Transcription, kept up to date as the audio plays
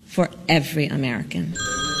for every American.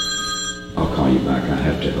 I'll call you back. I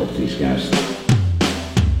have to help these guys.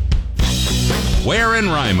 Ware and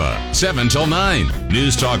Rima, 7 till 9.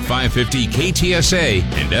 News Talk 550 KTSA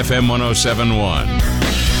and FM 1071.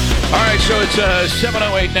 All right, so it's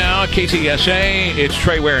 7:08 now, KTSA. It's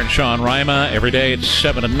Trey Ware and Sean Rima. Every day it's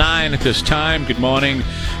 7 to 9 at this time. Good morning,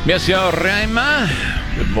 Monsieur Rima.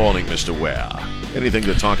 Good morning, Mr. Ware. Anything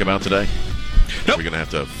to talk about today? Nope. We're going to have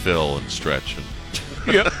to fill and stretch.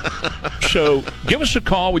 Yep. So give us a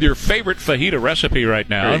call with your favorite fajita recipe right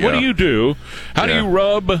now. And what go. do you do? How do you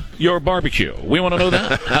rub your barbecue? We want to know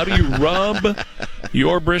that. How do you rub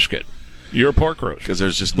your brisket? Your pork roast. Because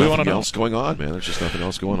there's just nothing else going on, man. There's just nothing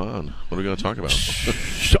else going on. What are we going to talk about?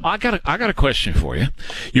 So I got a question for you.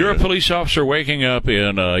 You're a police officer waking up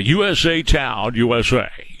in USA Town, USA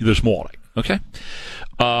this morning. Okay.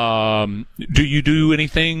 Do you do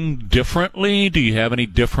anything differently? Do you have any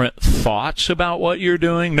different thoughts about what you're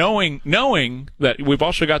doing? Knowing that we've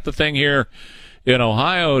also got the thing here in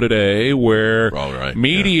Ohio today where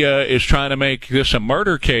media is trying to make this a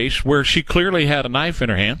murder case where she clearly had a knife in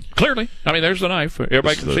her hand. Clearly. I mean, there's the knife.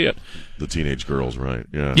 Everybody can see it. The teenage girls, right?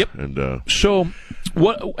 Yeah. Yep. And so,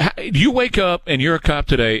 do you wake up and you're a cop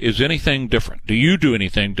today? Is anything different? Do you do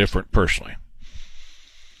anything different personally?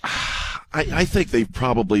 I think they've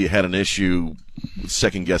probably had an issue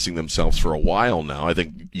second-guessing themselves for a while now. I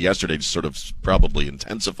think yesterday sort of probably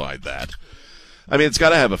intensified that. I mean, it's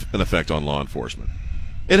got to have an effect on law enforcement.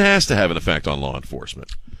 It has to have an effect on law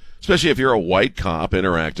enforcement, especially if you're a white cop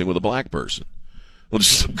interacting with a black person. Well,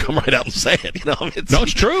 just come right out and say it. You know,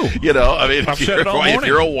 it's true. You know, I mean, I've said it all morning. If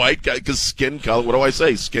you're a white guy, because skin color, what do I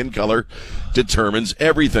say? Skin color determines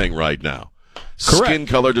everything right now. Correct. Skin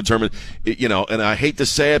color determines, you know, and I hate to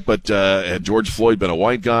say it, but had George Floyd been a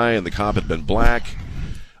white guy and the cop had been black,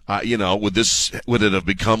 you know, would it have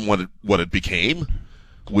become what it became?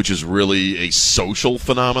 Which is really a social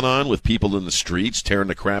phenomenon with people in the streets tearing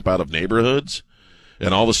the crap out of neighborhoods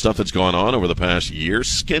and all the stuff that's gone on over the past year.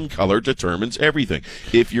 Skin color determines everything.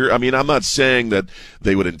 I'm not saying that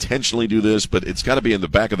they would intentionally do this, but it's got to be in the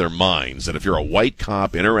back of their minds that if you're a white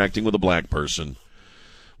cop interacting with a black person,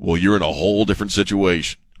 well, you're in a whole different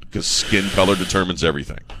situation because skin color determines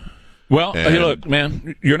everything. Well, hey, look,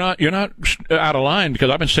 man, you're not out of line because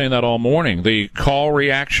I've been saying that all morning. The call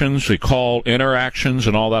reactions, the call interactions,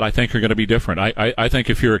 and all that, I think are going to be different. I think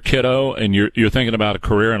if you're a kiddo and you're thinking about a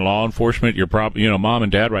career in law enforcement, you're probably, mom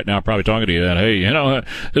and dad right now are probably talking to you that, hey,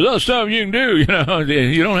 there's other stuff you can do. You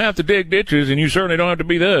don't have to dig ditches, and you certainly don't have to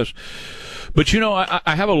be this. But,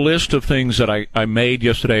 I have a list of things that I made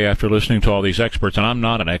yesterday after listening to all these experts, and I'm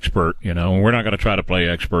not an expert, and we're not going to try to play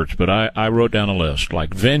experts, but I wrote down a list,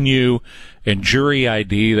 like venue and jury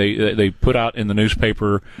ID. They put out in the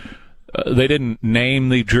newspaper, they didn't name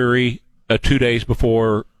the jury 2 days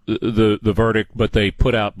before the verdict, but they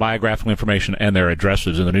put out biographical information and their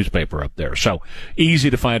addresses in the newspaper up there. So easy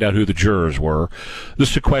to find out who the jurors were. The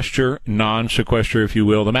sequester, non-sequester, if you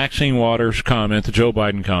will, the Maxine Waters comment, the Joe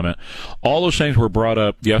Biden comment, all those things were brought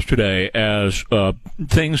up yesterday as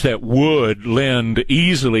things that would lend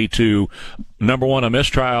easily to, number one, a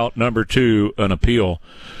mistrial, number two, an appeal.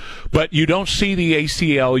 But you don't see the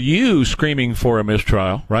ACLU screaming for a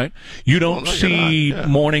mistrial, right? You don't see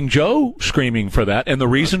Morning Joe screaming for that. And the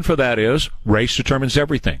reason for that is race determines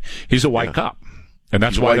everything. He's a white cop. And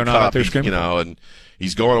that's why they're not out there screaming. And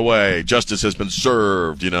he's going away. Justice has been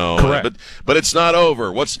served, Correct. But it's not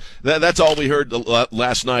over. That's all we heard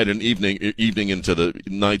last night and evening into the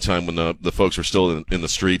nighttime when the folks were still in the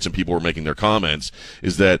streets and people were making their comments,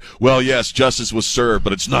 is that, well, yes, justice was served,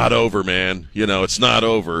 but it's not over, man. It's not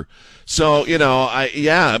over. So, I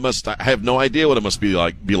have no idea what it must be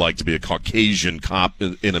like to be a Caucasian cop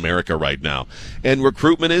in America right now. And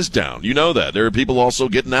recruitment is down. You know that. There are people also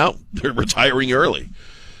getting out. They're retiring early.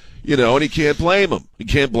 And he can't blame them. He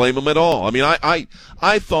can't blame them at all. I mean,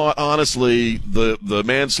 I thought, honestly, the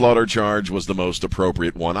manslaughter charge was the most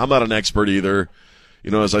appropriate one. I'm not an expert either.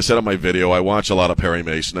 As I said on my video, I watch a lot of Perry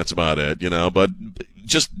Mason. That's about it, but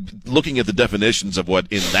just looking at the definitions of what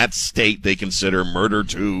in that state they consider murder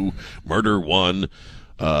 2, murder 1,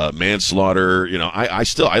 manslaughter,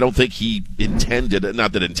 I don't think he intended,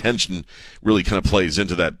 not that intention really kind of plays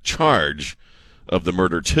into that charge of the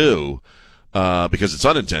murder 2, because it's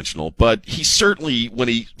unintentional, but he certainly, when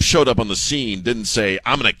he showed up on the scene, didn't say,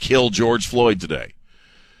 I'm going to kill George Floyd today.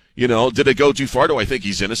 Did it go too far? Do I think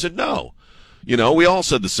he's innocent? No. We all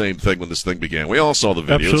said the same thing when this thing began. We all saw the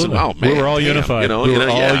videos. Absolutely. And, oh, man, we were all unified. We were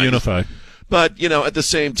all unified. But, at the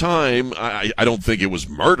same time, I don't think it was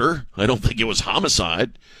murder. I don't think it was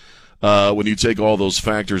homicide. when you take all those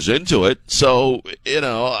factors into it. So,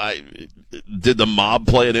 did the mob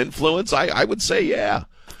play an influence? I would say, yeah.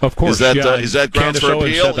 Of course. Is that grounds Candace for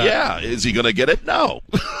Owens appeal? said that. Yeah. Is he going to get it? No.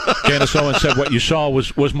 Candace Owens said what you saw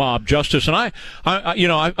was mob justice, and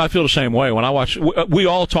I feel the same way. When I watch, we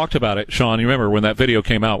all talked about it, Sean. You remember when that video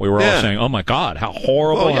came out? We were all saying, "Oh my God, how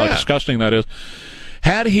horrible, how disgusting that is."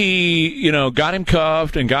 Had he, got him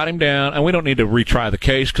cuffed and got him down, and we don't need to retry the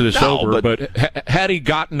case because it's over, but had he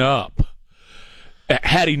gotten up,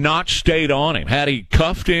 had he not stayed on him, had he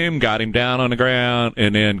cuffed him, got him down on the ground,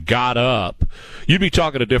 and then got up, you'd be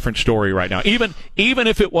talking a different story right now. Even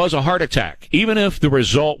if it was a heart attack, even if the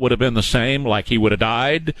result would have been the same, like he would have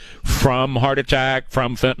died from heart attack,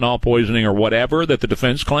 from fentanyl poisoning, or whatever that the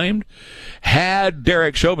defense claimed, had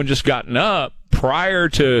Derek Chauvin just gotten up prior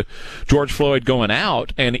to George Floyd going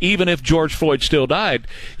out, and even if George Floyd still died,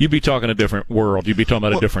 you'd be talking a different world. You'd be talking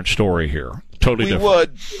about a different story here. Totally different.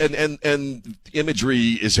 We would, and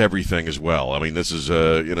imagery is everything as well. I mean, this is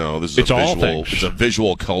it's a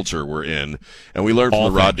visual culture we're in, and we learned from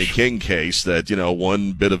the Rodney King case that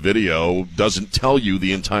one bit of video doesn't tell you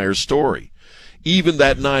the entire story. Even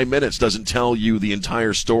that 9 minutes doesn't tell you the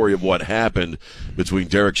entire story of what happened between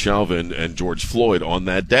Derek Chauvin and George Floyd on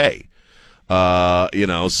that day. So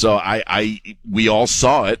we all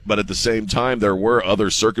saw it, but at the same time, there were other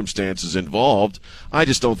circumstances involved. I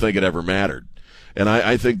just don't think it ever mattered. And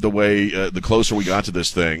I think the closer we got to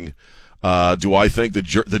this thing, do I think the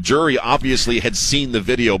jury obviously had seen the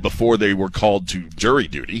video before they were called to jury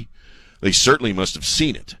duty. They certainly must have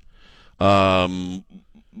seen it.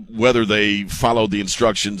 Whether they followed the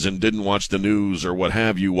instructions and didn't watch the news or what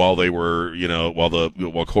have you while they were, while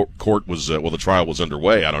the trial was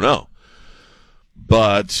underway, I don't know.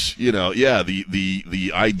 But,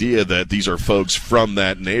 the idea that these are folks from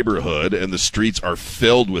that neighborhood and the streets are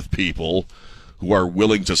filled with people who are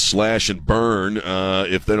willing to slash and burn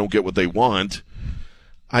if they don't get what they want,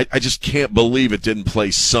 I just can't believe it didn't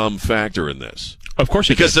play some factor in this. Of course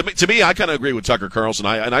it Because did. to me, I kind of agree with Tucker Carlson.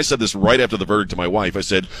 I said this right after the verdict to my wife. I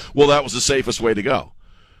said, well, that was the safest way to go.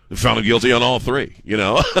 Found him guilty on all three,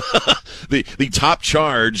 The top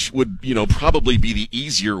charge would, probably be the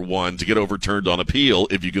easier one to get overturned on appeal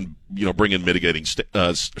if you can, bring in mitigating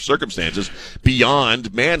circumstances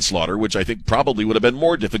beyond manslaughter, which I think probably would have been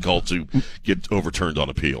more difficult to get overturned on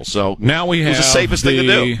appeal. So now we have it was the safest thing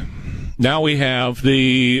to do. Now we have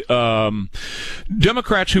the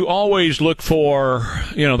Democrats who always look for,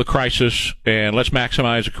 the crisis, and let's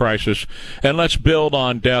maximize the crisis, and let's build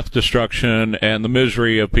on death, destruction, and the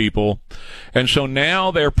misery of people. And so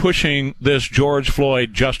now they're pushing this George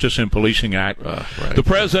Floyd Justice and Policing Act. Right. The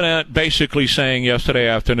president basically saying yesterday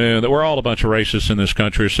afternoon that we're all a bunch of racists in this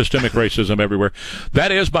country, systemic racism everywhere.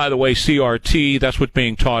 That is, by the way, CRT. That's what's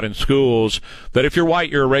being taught in schools, that if you're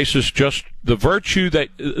white, you're a racist. Just the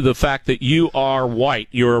fact that you are white,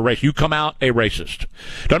 you're a racist. You come out a racist.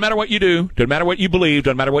 Doesn't matter what you do, doesn't matter what you believe,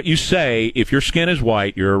 doesn't matter what you say. If your skin is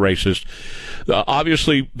white, you're a racist.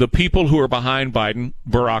 Obviously, the people who are behind Biden,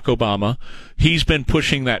 Barack Obama, he's been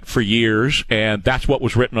pushing that for years, and that's what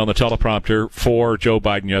was written on the teleprompter for Joe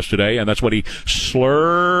Biden yesterday, and that's what he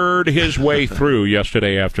slurred his way through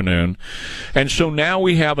yesterday afternoon. And so now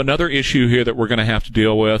we have another issue here that we're going to have to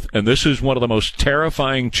deal with, and this is one of the most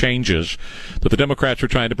terrifying changes that the Democrats are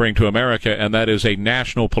trying to bring to America, and that is a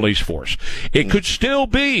national police force. It could still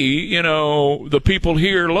be, the people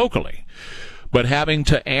here locally, but having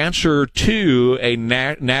to answer to a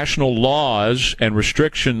national laws and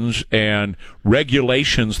restrictions and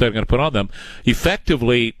regulations that are going to put on them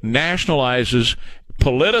effectively nationalizes,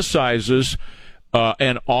 politicizes,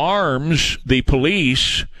 and arms the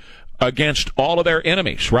police against all of their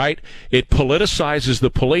enemies, right? It politicizes the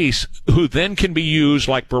police, who then can be used,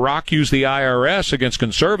 like Barack used the IRS against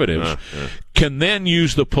conservatives, can then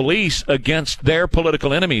use the police against their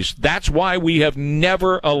political enemies. That's why we have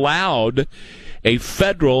never allowed a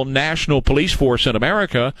federal national police force in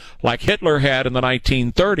America like Hitler had in the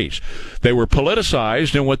 1930s. They were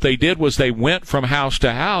politicized, and what they did was they went from house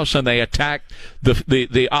to house and they attacked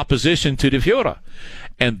the opposition to the Führer.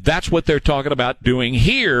 And that's what they're talking about doing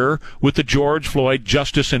here with the George Floyd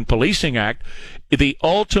Justice and Policing Act. The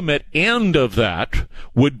ultimate end of that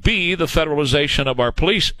would be the federalization of our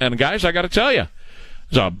police. And guys, I got to tell you,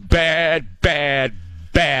 it's a bad, bad,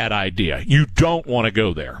 bad idea. You don't want to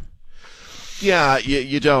go there. Yeah,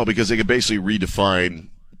 you don't, because they could basically redefine,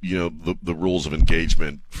 the rules of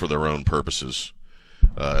engagement for their own purposes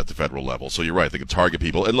at the federal level. So you're right; they could target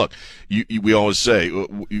people. And look, we always say,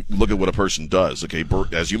 look at what a person does. Okay,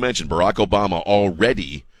 as you mentioned, Barack Obama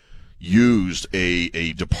already used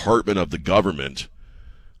a department of the government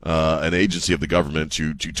an agency of the government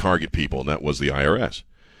to target people, and that was the IRS.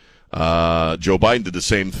 Joe Biden did the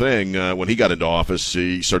same thing when he got into office.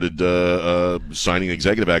 He started signing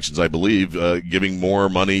executive actions, I believe, giving more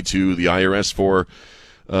money to the IRS for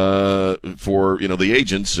the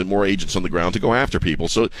agents and more agents on the ground to go after people.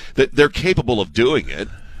 So they're capable of doing it.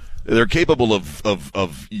 They're capable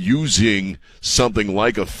of using something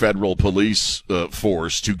like a federal police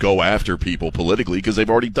force to go after people politically because they've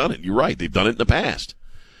already done it. You're right. They've done it in the past.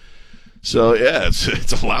 So, yeah,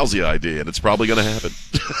 it's a lousy idea, and it's probably going to happen.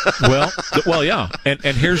 well, yeah. And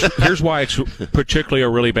here's why it's particularly a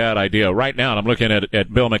really bad idea. Right now, and I'm looking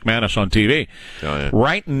at Bill McManus on TV. Oh, yeah.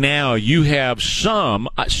 Right now, you have some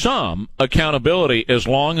accountability as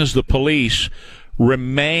long as the police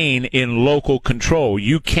remain in local control.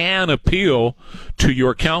 You can appeal to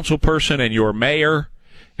your council person and your mayor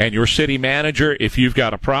and your city manager. If you've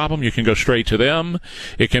got a problem, you can go straight to them.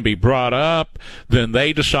 It can be brought up. Then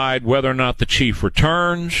they decide whether or not the chief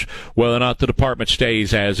returns, whether or not the department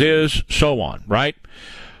stays as is, so on, right?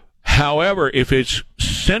 However, if it's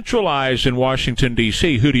centralized in Washington,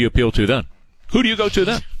 D.C., who do you appeal to then? Who do you go to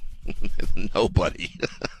then? Nobody.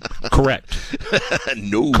 Correct.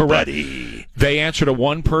 Nobody. Correct. They answer to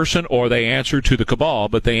one person or they answer to the cabal,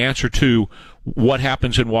 but they answer to what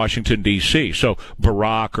happens in Washington, D.C. So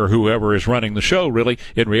Barack or whoever is running the show really,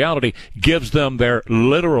 in reality, gives them their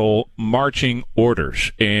literal marching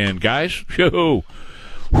orders. And guys, whoo,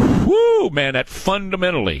 man, that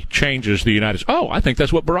fundamentally changes the United States. Oh, I think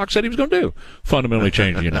that's what Barack said he was going to do. Fundamentally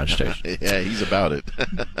change the United States. Yeah, he's about it.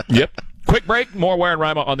 Yep. Quick break. More Ware and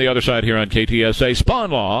Rima on the other side here on KTSA.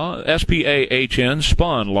 Spahn Law, S-P-A-H-N,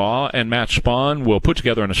 Spahn Law, and Matt Spahn will put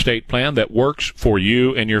together an estate plan that works for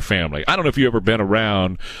you and your family. I don't know if you've ever been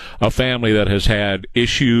around a family that has had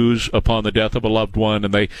issues upon the death of a loved one,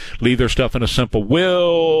 and they leave their stuff in a simple will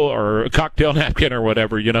or a cocktail napkin or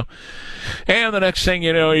whatever, you know. And the next thing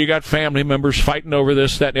you know, you got family members fighting over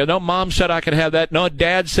this, that, and the other. No, Mom said I could have that. No,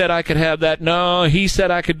 Dad said I could have that. No, he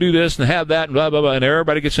said I could do this and have that, and blah, blah, blah. And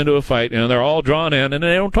everybody gets into a fight, and they're all drawn in, and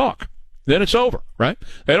they don't talk. Then it's over, right?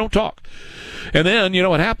 They don't talk. And then, you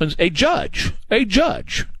know what happens? A judge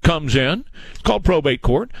comes in. It's called probate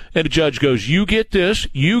court. And the judge goes, you get this,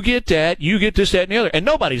 you get that, you get this, that, and the other. And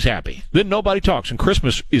nobody's happy. Then nobody talks. And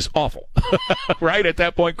Christmas is awful. Right? At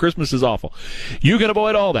that point, Christmas is awful. You can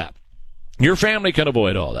avoid all that. Your family can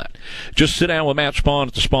avoid all that. Just sit down with Matt Spahn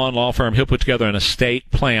at the Spahn Law Firm. He'll put together an estate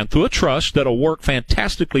plan through a trust that'll work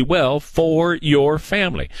fantastically well for your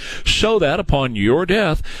family, so that upon your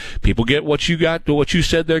death, people get what you got, what you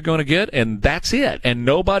said they're going to get, and that's it. And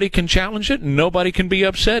nobody can challenge it. Nobody can be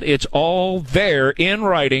upset. It's all there in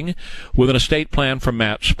writing with an estate plan from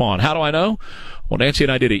Matt Spahn. How do I know? Well, Nancy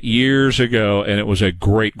and I did it years ago, and it was a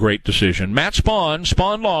great, great decision. Matt Spahn,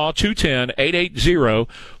 Spahn Law,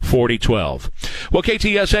 210-880-4012. Well,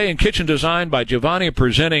 KTSA and Kitchen Design by Giovanni are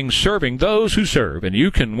presenting Serving Those Who Serve, and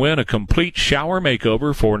you can win a complete shower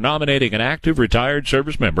makeover for nominating an active retired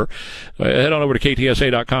service member. Head on over to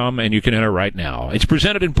KTSA.com, and you can enter right now. It's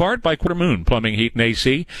presented in part by Quarter Moon Plumbing, Heat, and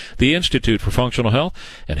AC, the Institute for Functional Health,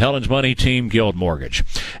 and Helen's Money Team Guild Mortgage.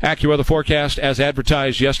 AccuWeather forecast, as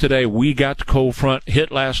advertised yesterday, we got the cold front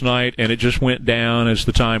hit last night, and it just went down as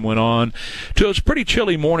the time went on. So it's a pretty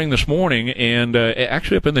chilly morning this morning, and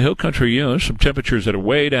actually up in the hill country, you know, there's some temperatures that are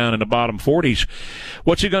way down in the bottom 40s.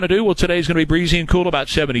 What's it going to do? Well, today's going to be breezy and cool, about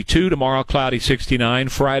 72. Tomorrow, cloudy, 69.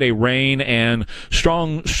 Friday, rain and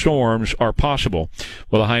strong storms are possible,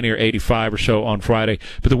 with a high near 85 or so on Friday.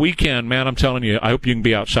 But the weekend, man, I'm telling you, I hope you can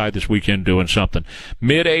be outside this weekend doing something.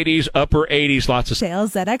 Mid-80s, upper 80s, lots of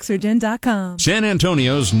sales at Exergen.com. San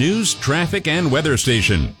Antonio's news, traffic, and weather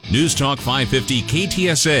station. News Talk 550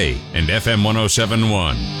 KTSA and FM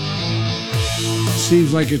 107.1.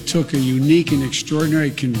 Seems like it took a unique and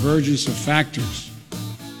extraordinary convergence of factors.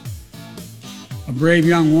 A brave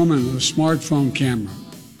young woman with a smartphone camera.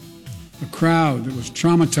 A crowd that was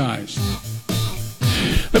traumatized.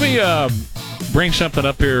 Let me bring something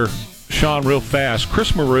up here, Sean, real fast.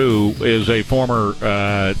 Chris Maru is a former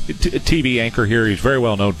TV anchor here. He's very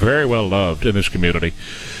well known, very well loved in this community.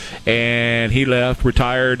 And he left,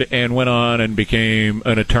 retired, and went on and became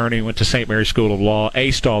an attorney, went to St. Mary's School of Law,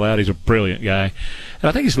 aced all that. He's a brilliant guy. And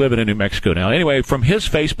I think he's living in New Mexico now. Anyway, from his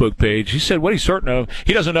Facebook page, he said what he's certain of,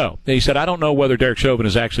 he doesn't know. He said, I don't know whether Derek Chauvin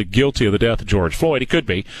is actually guilty of the death of George Floyd. He could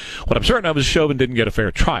be. What I'm certain of is Chauvin didn't get a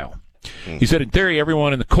fair trial. He said, in theory,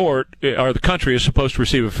 everyone in the court or the country is supposed to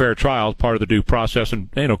receive a fair trial as part of the due process. And,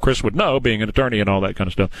 you know, Chris would know, being an attorney and all that kind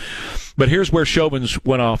of stuff. But here's where Chauvin's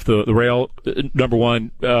went off the rail. Number one,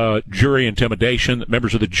 jury intimidation.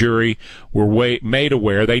 Members of the jury were made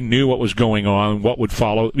aware. They knew what was going on, what would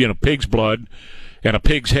follow. You know, pig's blood and a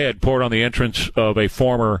pig's head poured on the entrance of a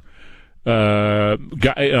former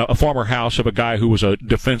a former house of a guy who was a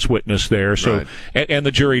defense witness there. So, right. and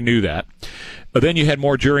the jury knew that. But then you had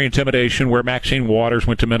more jury intimidation where Maxine Waters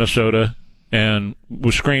went to Minnesota and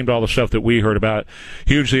was screamed all the stuff that we heard about.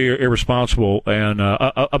 Hugely irresponsible and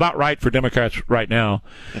about right for Democrats right now.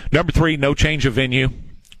 Number 3, no change of venue.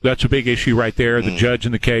 That's a big issue right there. The judge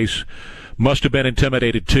in the case must have been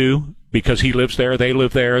intimidated too, because he lives there, they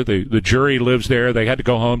live there, the jury lives there. They had to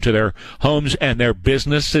go home to their homes and their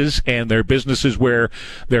businesses where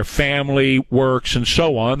their family works and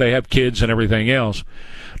so on. They have kids and everything else.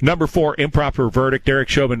 Number 4, improper verdict. Derek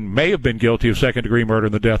Chauvin may have been guilty of second-degree murder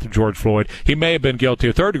in the death of George Floyd. He may have been guilty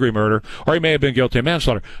of third-degree murder, or he may have been guilty of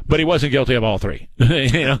manslaughter, but he wasn't guilty of all 3.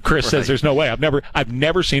 Chris says there's no way. I've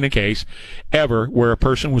never seen a case ever where a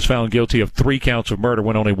person was found guilty of 3 counts of murder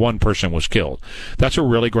when only 1 person was killed. That's a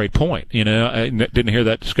really great point. I didn't hear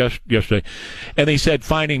that discussed yesterday. And they said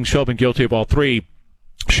finding Chauvin guilty of all 3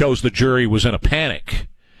 shows the jury was in a panic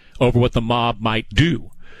over what the mob might do.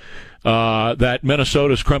 That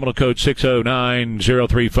Minnesota's Criminal Code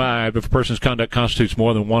 609035, if a person's conduct constitutes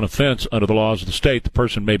more than 1 offense under the laws of the state, the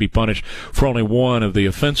person may be punished for only 1 of the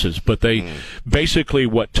offenses. But they basically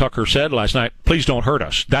what Tucker said last night, please don't hurt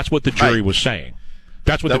us. That's what the jury was saying.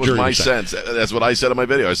 That's what the jury was saying. That was my sense. That's what I said in my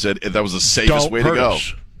video. I said that was the safest way to go.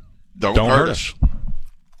 Don't hurt us.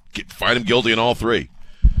 Find him guilty in all 3.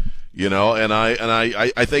 And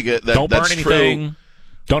I think that's true. Don't burn anything.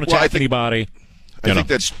 Don't attack anybody. I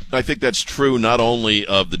think that's true not only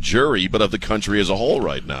of the jury but of the country as a whole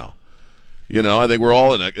right now. I think we're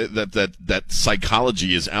all in that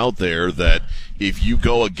psychology is out there that if you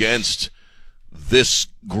go against this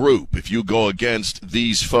group, if you go against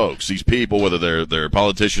these folks, these people, whether they're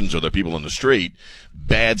politicians or they're people on the street,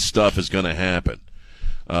 bad stuff is going to happen.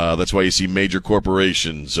 That's why you see major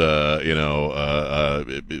corporations,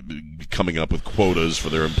 coming up with quotas for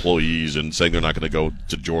their employees and saying they're not going to go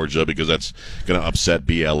to Georgia because that's going to upset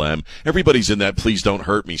BLM. Everybody's in that please don't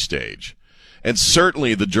hurt me stage. And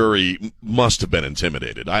certainly the jury must have been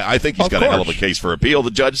intimidated. I think he's got a hell of a case for appeal.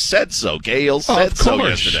 The judge said so. Gale said so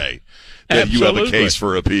yesterday that you have a case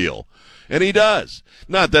for appeal. And he does.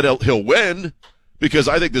 Not that he'll win. Because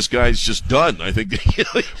I think this guy's just done. I think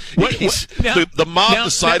the mob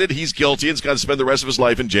decided he's guilty and he's got to spend the rest of his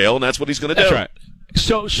life in jail, and that's what he's going to do. That's right.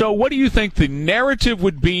 So what do you think the narrative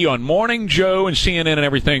would be on Morning Joe and CNN and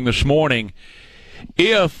everything this morning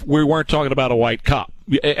if we weren't talking about a white cop?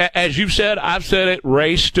 As you've said, I've said it,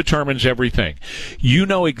 race determines everything. You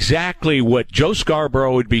know exactly what Joe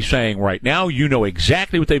Scarborough would be saying right now. You know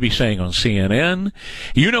exactly what they'd be saying on CNN.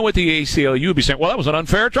 You know what the ACLU would be saying. Well, that was an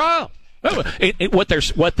unfair trial.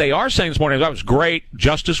 What they are saying this morning is that was great.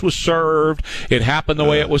 Justice was served. It happened the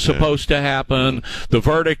way it was supposed to happen. The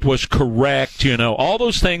verdict was correct. All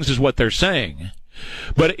those things is what they're saying.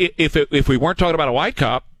 But if we weren't talking about a white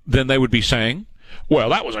cop, then they would be saying, well,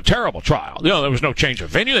 that was a terrible trial. There was no change of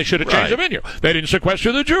venue. They should have changed the venue. They didn't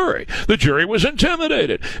sequester the jury. The jury was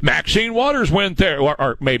intimidated. Maxine Waters went there,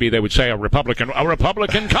 or maybe they would say a Republican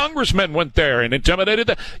congressman went there and intimidated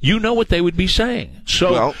them. You know what they would be saying.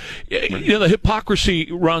 So, the hypocrisy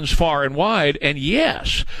runs far and wide. And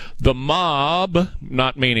yes, the mob,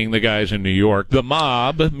 not meaning the guys in New York, the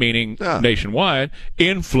mob, meaning nationwide,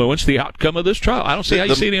 influenced the outcome of this trial. I don't see how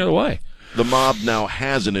you see it any other way. The mob now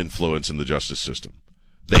has an influence in the justice system.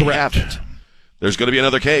 They haven't. There's going to be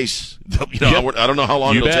another case. I don't know how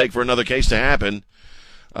long it'll take for another case to happen.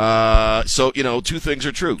 So, 2 things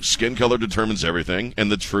are true. Skin color determines everything, and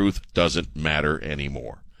the truth doesn't matter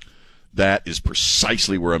anymore. That is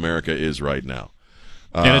precisely where America is right now.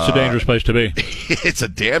 And it's a dangerous place to be. It's a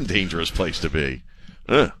damn dangerous place to be.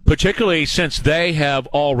 Particularly since they have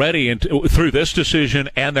already, through this decision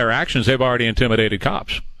and their actions, they've already intimidated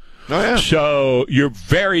cops. Oh, yeah. So you're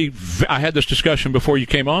I had this discussion before you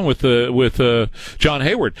came on with John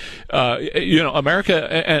Hayward.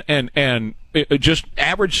 America and just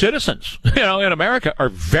average citizens, in America are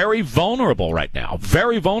very vulnerable right now.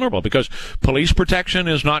 Very vulnerable because police protection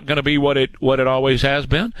is not going to be what it always has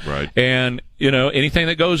been. Right. And anything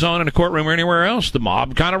that goes on in a courtroom or anywhere else, the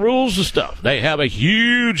mob kind of rules the stuff. They have a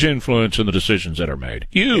huge influence in the decisions that are made.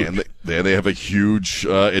 Huge. And they have a huge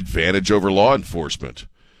advantage over law enforcement.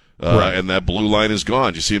 And that blue line is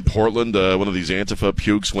gone. You see in Portland, one of these Antifa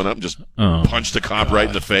pukes went up and just punched a cop right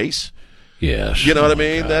in the face. Yes. You know what I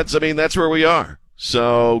mean? God. That's where we are.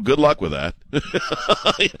 So good luck with that.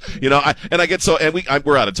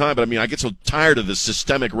 We're out of time, but I get so tired of this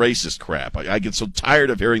systemic racist crap. I get so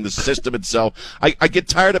tired of hearing the system itself. I get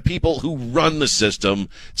tired of people who run the system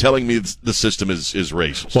telling me the system is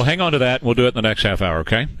racist. Well, hang on to that. We'll do it in the next half hour,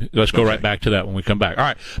 okay? Let's go right back to that when we come back. All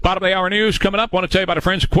right. Bottom of the hour news coming up. Want to tell you about our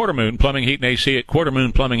friends at Quarter Moon Plumbing, Heat, and AC. At Quarter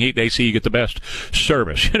Moon Plumbing, Heat, and AC, you get the best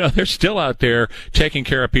service. They're still out there taking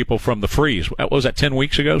care of people from the freeze. What was that, 10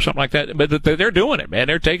 weeks ago, something like that? But they're doing it, man.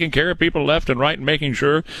 They're taking care of people left and right and making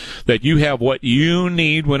sure that you have what you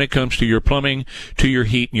need when it comes to your plumbing, to your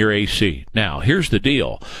heat, and your AC. Now, here's the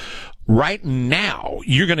deal. Right now,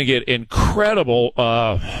 you're going to get incredible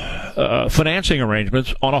financing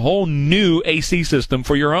arrangements on a whole new AC system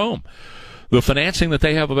for your home. The financing that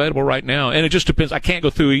they have available right now, and it just depends. I can't go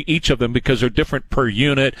through each of them because they're different per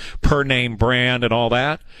unit, per name brand, and all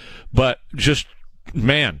that. But just,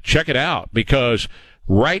 man, check it out, because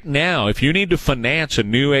right now, if you need to finance a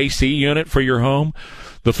new AC unit for your home,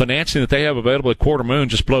 the financing that they have available at Quarter Moon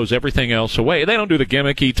just blows everything else away. They don't do the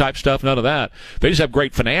gimmicky type stuff, none of that. They just have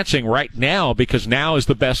great financing right now, because now is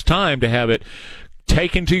the best time to have it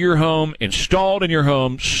taken to your home, installed in your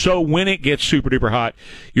home, so when it gets super duper hot,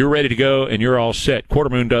 you're ready to go and you're all set. Quarter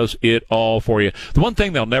Moon does it all for you. The one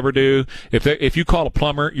thing they'll never do, if you call a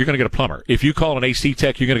plumber, you're going to get a plumber. If you call an AC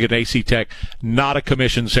tech, you're going to get an AC tech, not a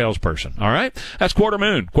commissioned salesperson. All right? That's Quarter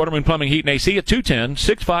Moon. Quarter Moon Plumbing, Heat, and AC at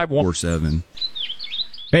 210-651-47.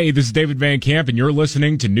 Hey, this is David Van Camp, and you're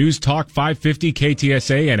listening to News Talk 550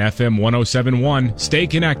 KTSA and FM 1071. Stay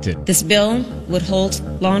connected. This bill would hold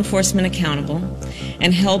law enforcement accountable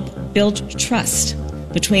and help build trust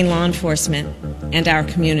between law enforcement and our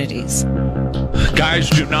communities. Guys,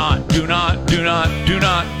 do not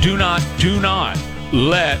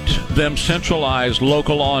let them centralize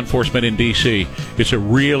local law enforcement in D.C. It's a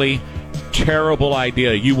really terrible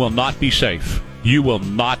idea. You will not be safe. You will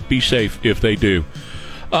not be safe if they do.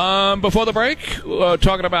 Before the break,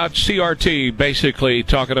 talking about CRT, basically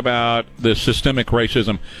talking about the systemic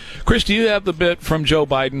racism. Chris, do you have the bit from Joe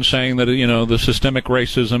Biden saying that, the systemic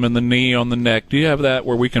racism and the knee on the neck? Do you have that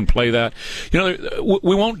where we can play that?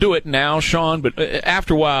 We won't do it now, Sean, but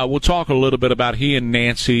after a while, we'll talk a little bit about he and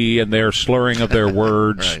Nancy and their slurring of their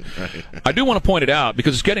words. Right. I do want to point it out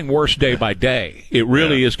because it's getting worse day by day. It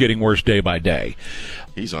really is getting worse day by day.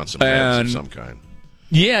 He's on some meds of some kind.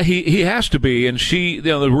 Yeah, he has to be, and she,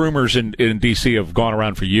 the rumors in D.C. have gone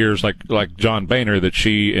around for years, like John Boehner, that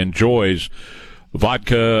she enjoys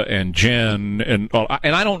vodka and gin, and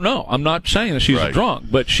I don't know. I'm not saying that she's a drunk,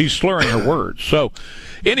 but she's slurring her words. So,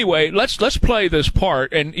 anyway, let's play this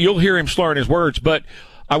part, and you'll hear him slurring his words, but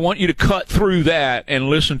I want you to cut through that and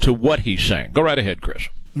listen to what he's saying. Go right ahead, Chris.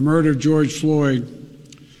 The murder of George Floyd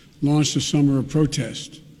launched a summer of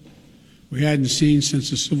protest we hadn't seen since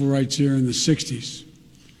the civil rights era in the 60s.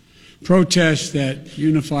 Protests that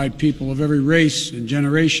unified people of every race and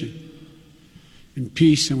generation in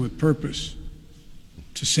peace and with purpose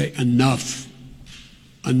to say enough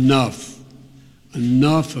of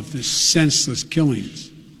this senseless killings.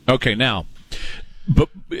 Okay, now, but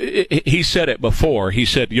he said it before. He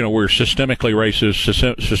said, we're systemically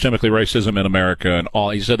racism in America and all.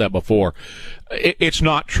 He said that before. It's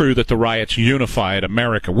not true that the riots unified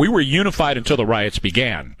America. We were unified until the riots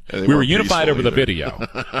began. We were unified over the video.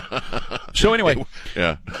 So anyway,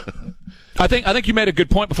 yeah. I think you made a good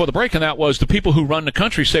point before the break, and that was the people who run the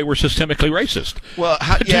country say we're systemically racist. Well,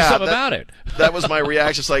 do something about it. That was my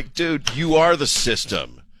reaction. It's like, dude, you are the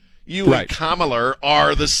system. You and Kamala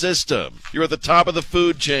are the system. You're at the top of the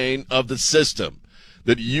food chain of the system.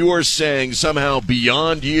 That you are saying somehow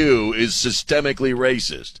beyond you is systemically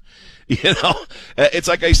racist. It's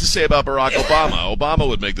like I used to say about Barack Obama. Obama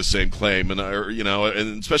would make the same claim, and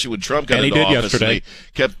especially when Trump got into office. Yesterday.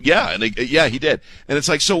 He did. And it's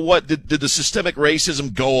like, so what? Did the systemic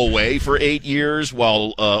racism go away for 8 years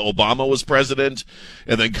while Obama was president,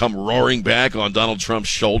 and then come roaring back on Donald Trump's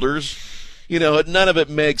shoulders? None of it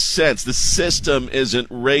makes sense. The system isn't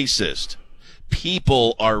racist.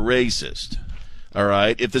 People are racist. All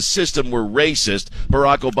right? If the system were racist,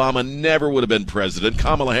 Barack Obama never would have been president.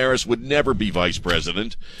 Kamala Harris would never be vice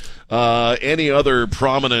president. Any other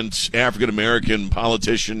prominent African-American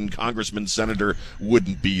politician, congressman, senator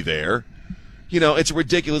wouldn't be there. It's a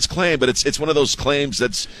ridiculous claim, but it's one of those claims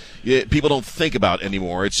that's people don't think about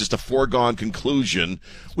anymore. It's just a foregone conclusion.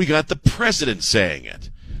 We got the president saying it.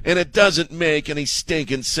 And it doesn't make any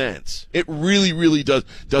stinking sense. It really, really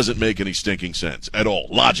doesn't make any stinking sense at all.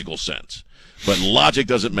 Logical sense. But logic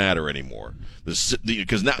doesn't matter anymore.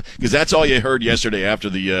 Because that's all you heard yesterday after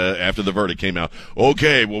the verdict came out.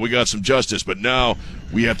 Okay, well, we got some justice, but now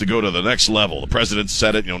we have to go to the next level. The president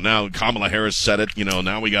said it. Now Kamala Harris said it.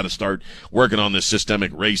 Now we got to start working on this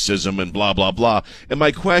systemic racism and blah, blah, blah. And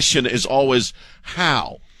my question is always,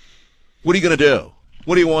 how? What are you going to do?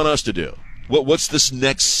 What do you want us to do? What's this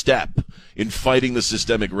next step in fighting the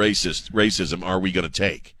systemic racism are we going to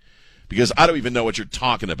take? Because I don't even know what you're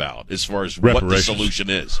talking about as far as what the solution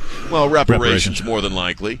is. Well, reparations more than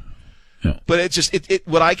likely. Yeah. But it's just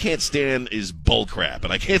what I can't stand is bullcrap,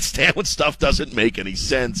 and I can't stand when stuff doesn't make any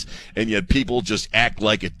sense, and yet people just act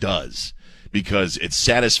like it does because it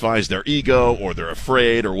satisfies their ego or they're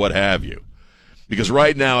afraid or what have you. Because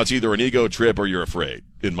right now it's either an ego trip or you're afraid,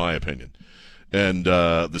 in my opinion. And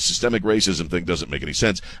the systemic racism thing doesn't make any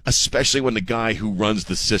sense, especially when the guy who runs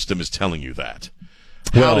the system is telling you that.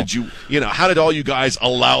 How did all you guys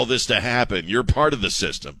allow this to happen? You're part of the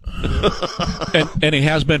system. and he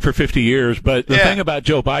has been for 50 years. But the thing about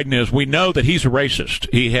Joe Biden is we know that he's a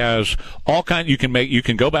racist. He has all kinds. You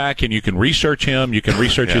can go back and you can research him. You can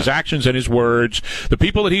research his actions and his words. The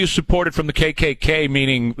people that he has supported from the KKK,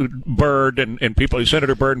 meaning Byrd and people,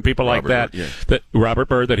 Senator Byrd and people like that, that Robert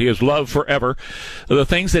Byrd, that he has loved forever. The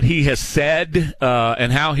things that he has said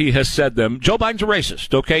and how he has said them. Joe Biden's a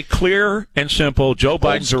racist. Okay, clear and simple. Joe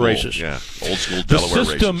Biden's a racist. Yeah, old school Delaware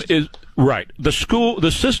racist.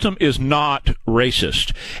 The system is not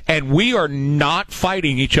racist, and we are not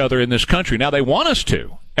fighting each other in this country. Now, they want us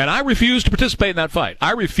to, and I refuse to participate in that fight.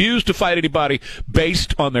 I refuse to fight anybody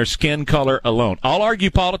based on their skin color alone. I'll argue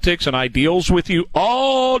politics and ideals with you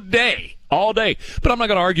all day. But I'm not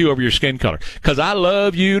going to argue over your skin color because I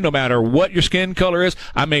love you no matter what your skin color is.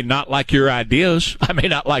 I may not like your ideas. I may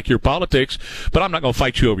not like your politics, but I'm not going to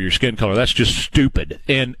fight you over your skin color. That's just stupid.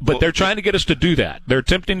 But they're trying to get us to do that. They're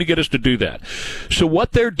attempting to get us to do that. So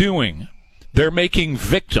what they're doing, they're making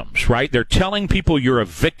victims, right? They're telling people you're a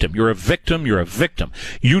victim. You're a victim. You're a victim.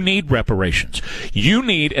 You need reparations. You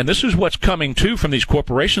need, and this is what's coming too from these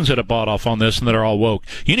corporations that have bought off on this and that are all woke.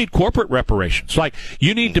 You need corporate reparations. Like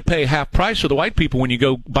you need to pay half price of the white people when you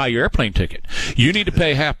go buy your airplane ticket. You need to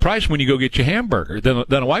pay half price when you go get your hamburger than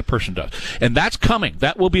a white person does. And that's coming.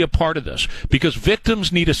 That will be a part of this because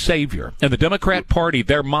victims need a savior. And the Democrat Party,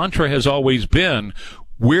 their mantra has always been,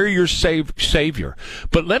 we're your savior.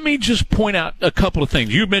 But let me just point out a couple of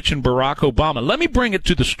things. You mentioned Barack Obama. Let me bring it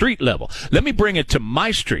to the street level. Let me bring it to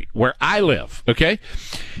my street where I live, okay?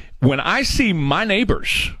 When I see my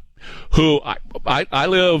neighbors who I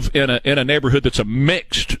live in a neighborhood that's a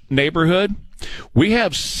mixed neighborhood. We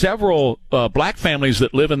have several black families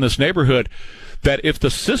that live in this neighborhood that if the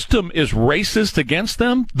system is racist against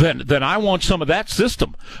them, then I want some of that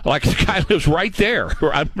system. Like the guy lives right there.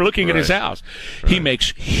 I'm looking at his house. He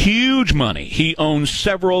makes huge money. He owns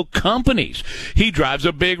several companies. He drives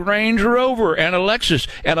a big Range Rover and a Lexus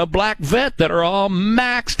and a black Vet that are all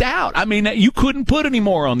maxed out. I mean, you couldn't put any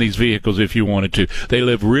more on these vehicles if you wanted to. They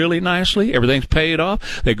live really nicely. Everything's paid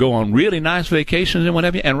off. They go on really nice vacations and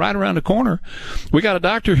whatever. And right around the corner, we got a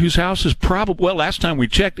doctor whose house is probably, well, last time we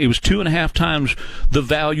checked, it was 2.5 times the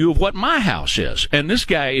value of what my house is. And this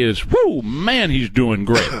guy is, whoo, man, he's doing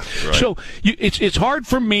great. Right. So it's hard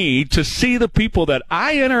for me to see the people that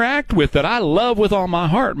I interact with, that I love with all my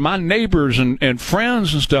heart, my neighbors and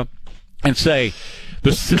friends and stuff, and say,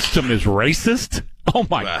 the system is racist? Oh,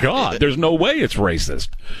 my God. There's no way it's racist.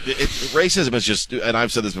 Racism is just, and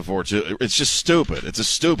I've said this before, too, it's just stupid. It's a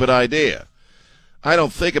stupid idea. I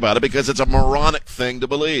don't think about it because it's a moronic thing to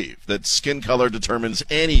believe that skin color determines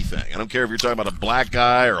anything. I don't care if you're talking about a black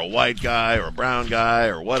guy or a white guy or a brown guy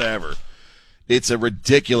or whatever. It's a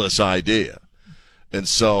ridiculous idea. And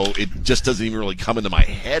so it just doesn't even really come into my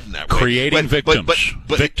head in that way. Creating victims.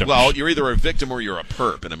 But victims. Well, you're either a victim or you're a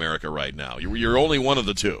perp in America right now. You're only one of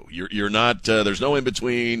the two. You're not. There's no in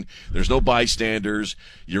between. There's no bystanders.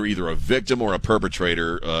 You're either a victim or a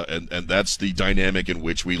perpetrator, and that's the dynamic in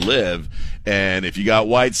which we live. And if you got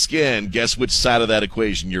white skin, guess which side of that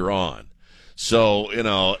equation you're on. So,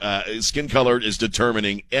 skin color is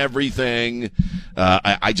determining everything.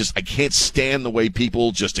 I can't stand the way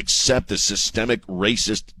people just accept the systemic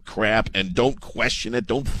racist crap and don't question it,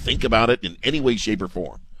 don't think about it in any way, shape, or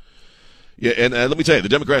form. Yeah, and let me tell you, the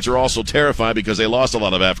Democrats are also terrified because they lost a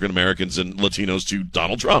lot of African Americans and Latinos to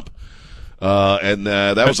Donald Trump.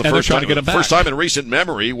 That was the first time in recent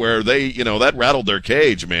memory where they, that rattled their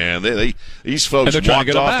cage, man. These folks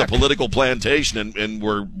walked off the political plantation and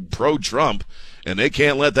were pro-Trump, and they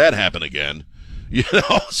can't let that happen again.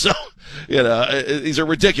 So, these are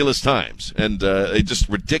ridiculous times, and just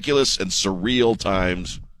ridiculous and surreal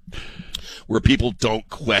times. where people don't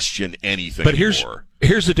question anything But anymore.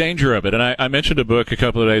 Here's the danger of it, and I mentioned a book a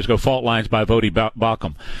couple of days ago, Fault Lines by Vodi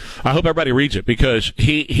Bakum. I hope everybody reads it because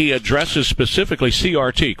he addresses specifically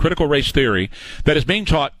CRT, critical race theory, that is being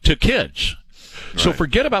taught to kids. Right. So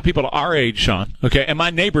forget about people our age, Sean, okay, and my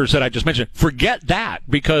neighbors that I just mentioned. Forget that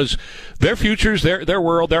because their futures, their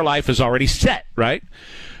world, their life is already set, right?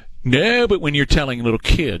 No, but when you're telling little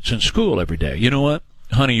kids in school every day, you know what,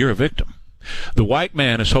 honey, you're a victim. The white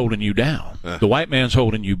man is holding you down. The white man's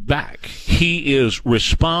holding you back. He is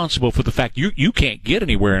responsible for the fact you can't get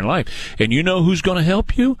anywhere in life. And you know who's going to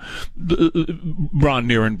help you? Ron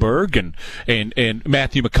Nierenberg and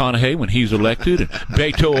Matthew McConaughey when he's elected, and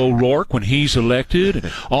Beto O'Rourke when he's elected,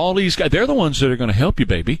 and all these guys. They're the ones that are going to help you,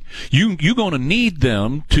 baby. You're going to need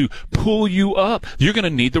them to pull you up. You're going to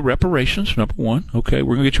need the reparations, number one. Okay,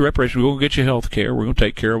 we're going to get you reparations. We're going to get you health care. We're going to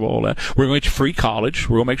take care of all that. We're going to get you free college.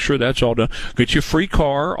 We're going to make sure that's all done. Get you a free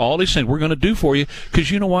car, all these things we're going to do for you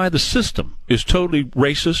because you know why? The system is totally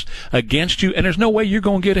racist against you, and there's no way you're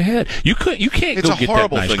going to get ahead. You can't go get that nice car. It's a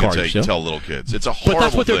horrible thing yourself. to tell little kids. It's a horrible thing. But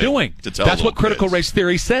that's what they're doing. To tell that's what critical kids. race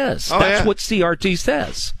theory says. That's what CRT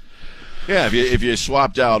says. Yeah, if you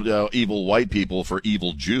swapped out evil white people for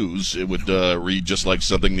evil Jews, it would read just like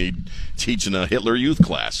something they'd teach in a Hitler Youth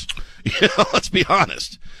class. Let's be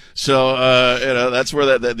honest. So that's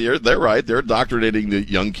where they're right. They're indoctrinating the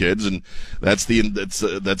young kids, and that's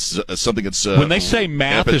something that's when they say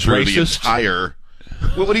math is racist.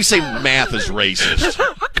 What do you say? Math is racist?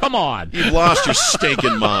 Come on, you've lost your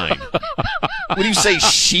stinking mind. When you say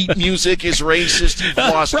sheet music is racist, you've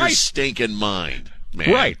lost your stinking mind. Man.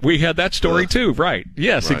 Right. We had that story too. Right.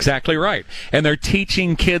 Yes, right. Exactly right. And they're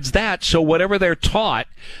teaching kids that. So whatever they're taught,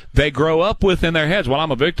 they grow up with in their heads. Well, I'm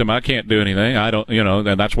a victim. I can't do anything. I don't,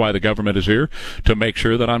 and that's why the government is here to make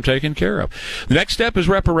sure that I'm taken care of. The next step is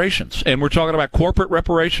reparations. And we're talking about corporate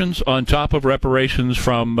reparations on top of reparations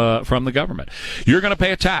from the government. You're going to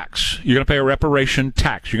pay a tax. You're going to pay a reparation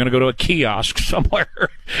tax. You're going to go to a kiosk somewhere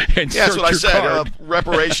and that's what I said. Card.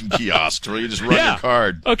 Reparation kiosks where you just run your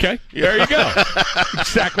card. Okay. There you go.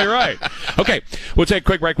 Exactly right. Okay, we'll take a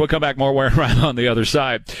quick break. We'll come back more right on the other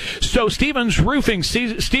side. So Stevens Roofing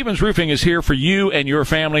is here for you and your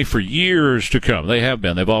family for years to come. They have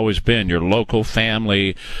been. They've always been your local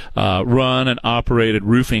family run and operated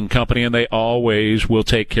roofing company, and they always will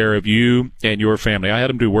take care of you and your family. I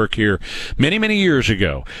had them do work here many, many years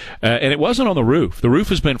ago, and it wasn't on the roof. The roof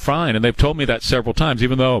has been fine, and they've told me that several times,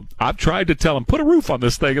 even though I've tried to tell them, put a roof on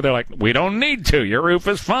this thing, and they're like, we don't need to. Your roof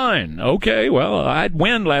is fine. Okay, well, I had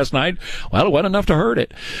wind last night. Well, it wasn't enough to hurt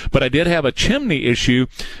it. But I did have a chimney issue.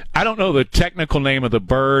 I don't know the technical name of the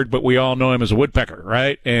bird, but we all know him as a woodpecker,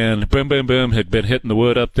 right? And boom, boom, boom, had been hitting the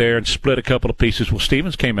wood up there and split a couple of pieces. Well,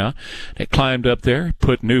 Stevens came out. They climbed up there,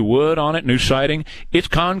 put new wood on it, new siding. It's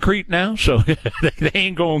concrete now, so they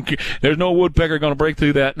ain't going, there's no woodpecker going to break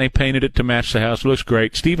through that, and they painted it to match the house. It looks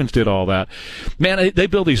great. Stevens did all that. Man, they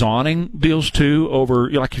build these awning deals, too,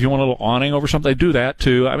 over, like if you want a little awning over something, they do that,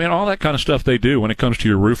 too. I mean, all that kind of stuff they do when it comes to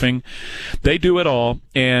your roofing. They do it all,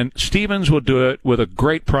 and Stevens will do it with a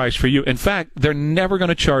great price for you. In fact, they're never going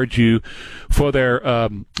to charge you for their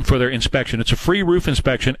inspection. It's a free roof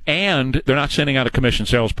inspection, and they're not sending out a commissioned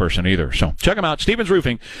salesperson either. So check them out, Stevens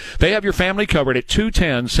Roofing. They have your family covered at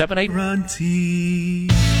 210-78.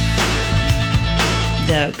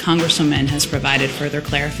 The Congresswoman has provided further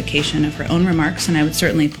clarification of her own remarks, and I would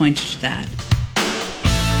certainly point you to that.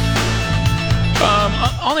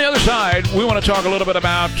 On the other side, we want to talk a little bit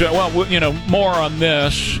about, more on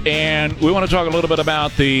this, and we want to talk a little bit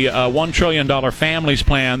about the $1 trillion families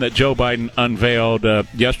plan that Joe Biden unveiled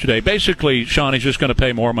yesterday. Basically, Sean, he's just going to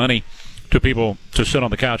pay more money to people to sit on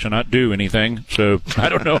the couch and not do anything. So I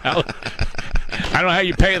don't know how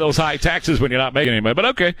you pay those high taxes when you're not making any money, but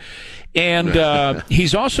okay. And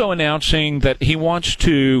he's also announcing that he wants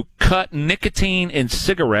to cut nicotine in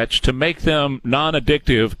cigarettes to make them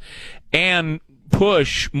non-addictive and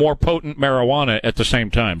push more potent marijuana at the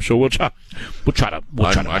same time. So we'll try to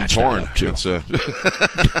I'm torn.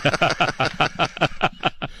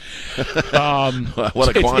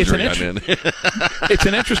 What a quandary I'm in. It's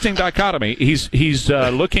an interesting dichotomy. He's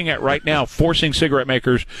looking at right now forcing cigarette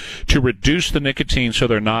makers to reduce the nicotine so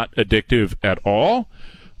they're not addictive at all,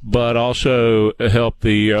 but also help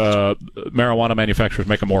the marijuana manufacturers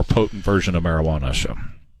make a more potent version of marijuana. So.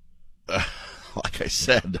 Like I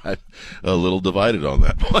said, I'm a little divided on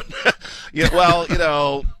that one.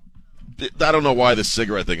 I don't know why the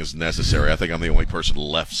cigarette thing is necessary. I think I'm the only person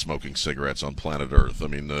left smoking cigarettes on planet Earth. I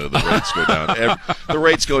mean, the rates go down. The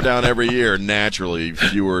rates go down every year. Naturally,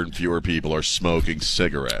 fewer and fewer people are smoking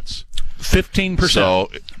cigarettes. 15%. So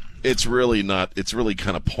it's really not. It's really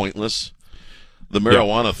kind of pointless. The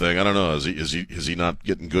marijuana thing, I don't know. Is he not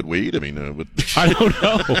getting good weed? I mean, I don't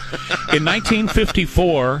know. In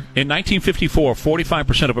 1954,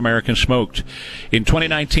 45% of Americans smoked. In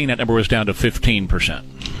 2019, that number was down to 15%.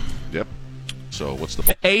 Yep. So what's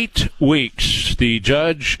the 8 weeks? The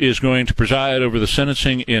judge is going to preside over the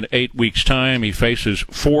sentencing in 8 weeks' time. He faces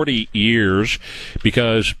 40 years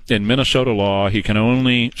because in Minnesota law, he can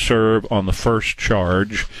only serve on the first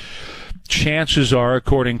charge. Chances are,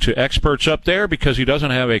 according to experts up there, because he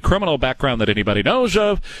doesn't have a criminal background that anybody knows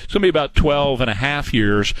of, it's going to be about 12 and a half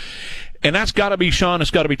years. And that's got to be, Sean, it's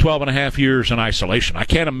got to be 12 and a half years in isolation. I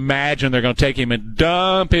can't imagine they're going to take him and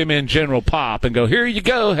dump him in General Pop and go, here you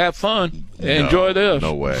go, have fun, enjoy this.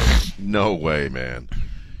 No way. No way, man.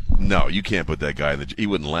 No, you can't put that guy he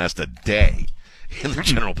wouldn't last a day in the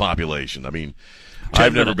general population. I mean,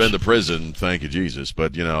 I've never been to prison, thank you, Jesus,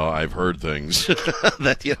 but, I've heard things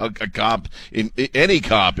that, any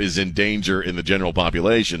cop is in danger in the general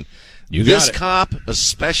population. This cop,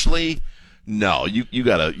 especially, no, you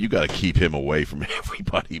gotta keep him away from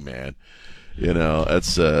everybody, man.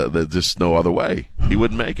 That's, there's just no other way. He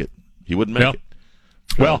wouldn't make it. It.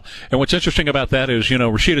 Well, and what's interesting about that is,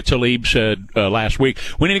 Rashida Tlaib said last week,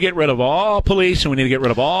 we need to get rid of all police and we need to get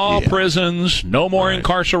rid of all prisons, no more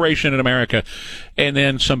incarceration in America. And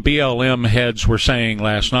then some BLM heads were saying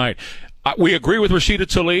last night, we agree with Rashida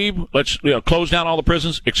Tlaib, let's close down all the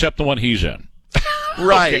prisons except the one he's in.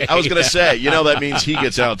 Right. Okay, I was going to say, that means he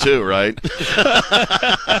gets out too, right?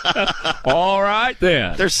 All right,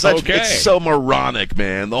 then. It's so moronic,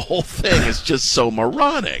 man. The whole thing is just so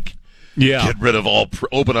moronic. Yeah. Get rid of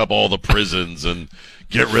open up all the prisons and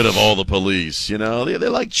get rid of all the police. They're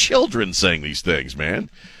like children saying these things, man.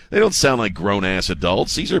 They don't sound like grown-ass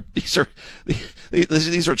adults. These are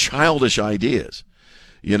childish ideas.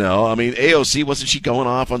 I mean, AOC, wasn't she going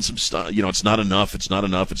off on some stuff? It's not enough,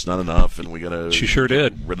 and we got to She sure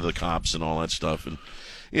did. Get rid of the cops and all that stuff. And,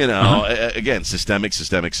 again, systemic.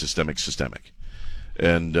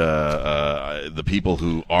 And the people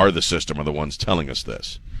who are the system are the ones telling us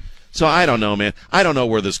this. So I don't know, man. I don't know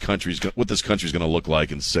what this country's going to look like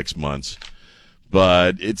in 6 months.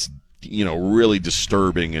 But it's, really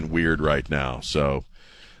disturbing and weird right now. So,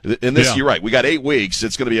 and this, you're right. We got 8 weeks.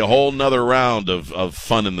 It's going to be a whole nother round of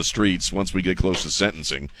fun in the streets once we get close to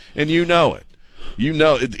sentencing. And you know it.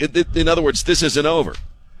 In other words, this isn't over.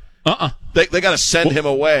 They got to send him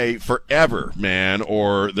away forever, man,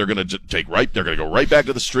 or they're going to they're going to go right back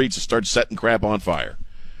to the streets and start setting crap on fire.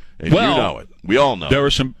 And you know it. We all know. There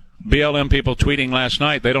were some BLM people tweeting last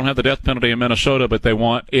night. They don't have the death penalty in Minnesota, but they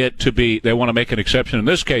want they want to make an exception in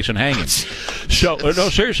this case and hang him. So, no,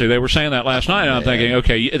 seriously, they were saying that last night, and I'm thinking,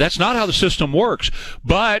 okay, that's not how the system works.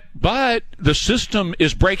 But the system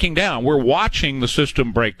is breaking down. We're watching the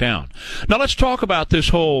system break down. Now, let's talk about this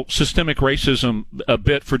whole systemic racism a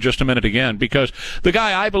bit for just a minute again, because the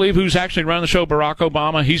guy I believe who's actually running the show, Barack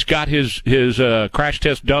Obama, he's got his crash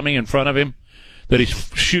test dummy in front of him that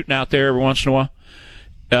he's shooting out there every once in a while.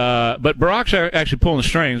 But Barack's actually pulling the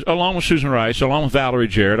strings, along with Susan Rice, along with Valerie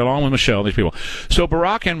Jarrett, along with Michelle, these people. So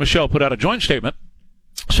Barack and Michelle put out a joint statement.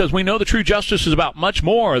 Says, we know that true justice is about much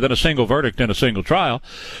more than a single verdict and a single trial.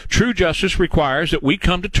 True justice requires that we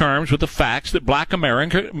come to terms with the facts that black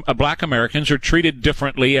Americans are treated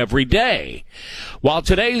differently every day. While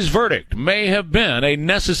today's verdict may have been a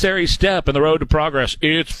necessary step in the road to progress,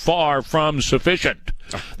 it's far from sufficient.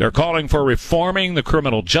 They're calling for reforming the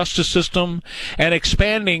criminal justice system and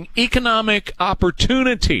expanding economic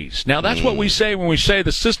opportunities. Now, that's what we say when we say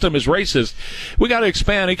the system is racist. We got to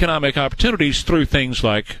expand economic opportunities through things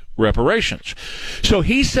like reparations. So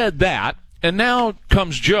he said that. And now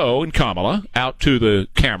comes Joe and Kamala out to the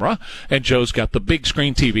camera, and Joe's got the big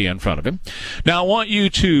screen TV in front of him. Now, I want you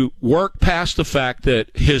to work past the fact that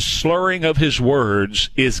his slurring of his words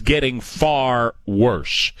is getting far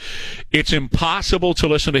worse. It's impossible to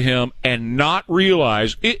listen to him and not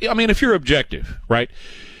realize, if you're objective, right?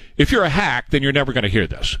 If you're a hack, then you're never going to hear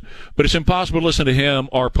this. But it's impossible to listen to him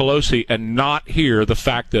or Pelosi and not hear the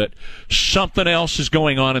fact that something else is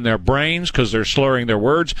going on in their brains because they're slurring their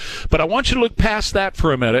words. But I want you to look past that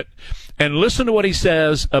for a minute and listen to what he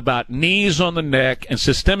says about knees on the neck and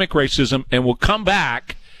systemic racism, and we'll come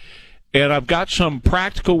back, and I've got some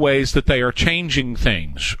practical ways that they are changing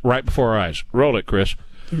things right before our eyes. Roll it, Chris.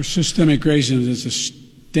 There's systemic racism is a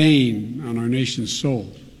stain on our nation's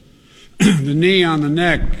soul. The knee on the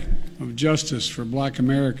neck of justice for black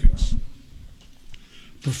Americans,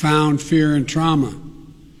 profound fear and trauma,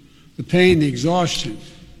 the pain, the exhaustion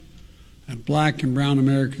that black and brown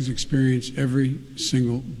Americans experience every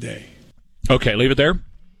single day. Okay, leave it there.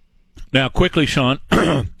 Now, quickly, Sean,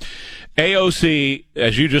 AOC,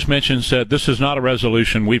 as you just mentioned, said this is not a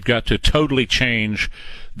resolution. We've got to totally change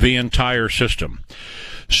the entire system.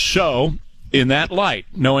 So, in that light,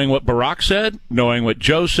 knowing what Barack said, knowing what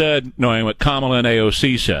Joe said, knowing what Kamala and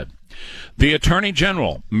AOC said, the Attorney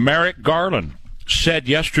General, Merrick Garland, said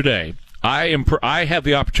yesterday, I have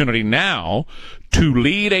the opportunity now to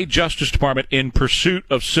lead a Justice Department in pursuit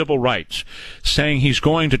of civil rights, saying he's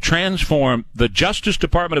going to transform the Justice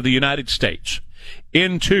Department of the United States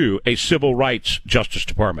into a civil rights Justice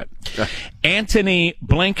Department. Antony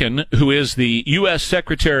Blinken, who is the U.S.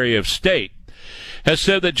 Secretary of State, has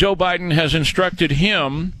said that Joe Biden has instructed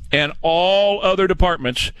him and all other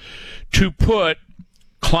departments to put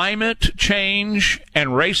climate change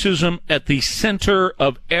and racism at the center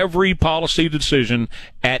of every policy decision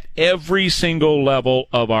at every single level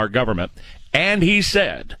of our government. And he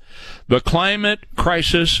said, the climate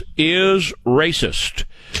crisis is racist.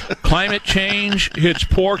 Climate change hits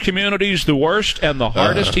poor communities the worst and the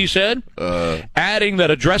hardest, he said, adding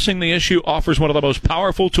that addressing the issue offers one of the most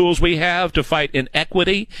powerful tools we have to fight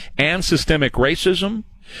inequity and systemic racism,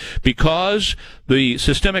 because the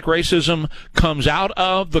systemic racism comes out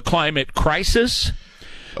of the climate crisis.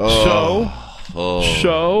 So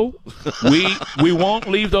we won't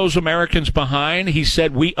leave those Americans behind. He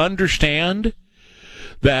said we understand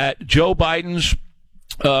that Joe Biden's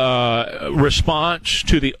response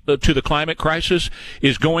to the climate crisis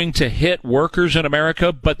is going to hit workers in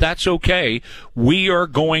America, but that's okay. We are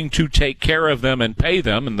going to take care of them and pay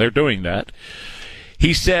them, and they're doing that.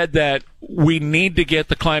 He said that we need to get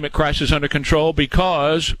the climate crisis under control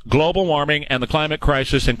because global warming and the climate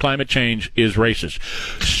crisis and climate change is racist.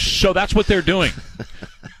 So that's what they're doing.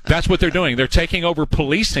 That's what they're doing. They're taking over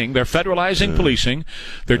policing. They're federalizing policing.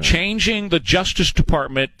 They're changing the Justice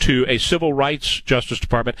Department to a civil rights Justice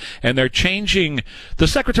Department, and they're changing the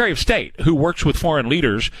Secretary of State, who works with foreign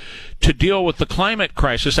leaders, to deal with the climate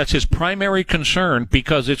crisis. That's his primary concern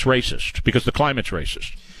because it's racist, because the climate's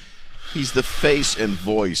racist. He's the face and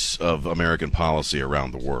voice of American policy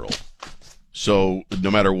around the world. So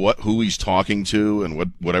no matter who he's talking to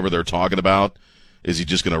and whatever they're talking about, is he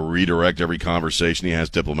just going to redirect every conversation he has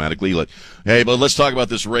diplomatically? Like, hey, but let's talk about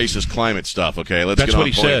this racist climate stuff, okay? Let's get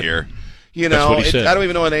on point here. You know, I don't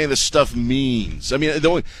even know what any of this stuff means. I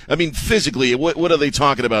mean, physically, what are they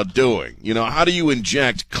talking about doing? You know, how do you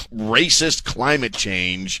inject racist climate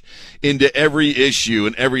change into every issue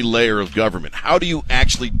and every layer of government? How do you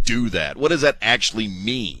actually do that? What does that actually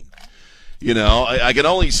mean? You know, I can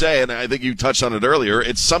only say, and I think you touched on it earlier,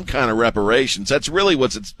 it's some kind of reparations. That's really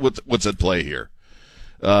what's at play here.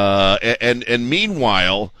 And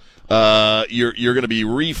meanwhile, you're going to be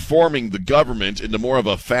reforming the government into more of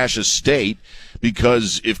a fascist state,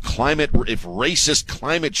 because if racist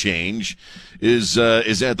climate change is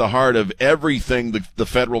at the heart of everything the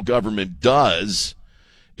federal government does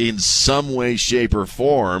in some way, shape, or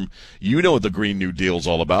form, you know what the Green New Deal is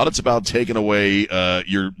all about. It's about taking away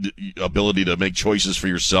your ability to make choices for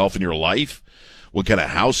yourself in your life, what kind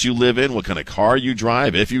of house you live in, what kind of car you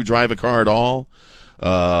drive, if you drive a car at all.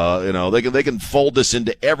 You know, they can fold this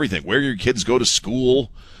into everything. Where your kids go to school,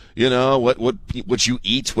 you know, what you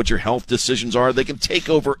eat, what your health decisions are. They can take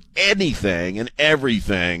over anything and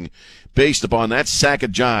everything based upon that sack of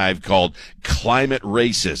jive called climate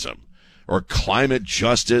racism or climate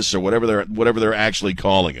justice or whatever they're actually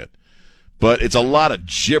calling it. But it's a lot of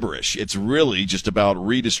gibberish. It's really just about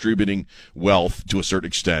redistributing wealth to a certain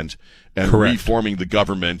extent and reforming the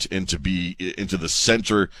government into the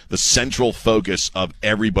central focus of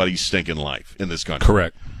everybody's stinking life in this country.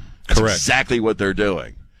 Correct. That's exactly what they're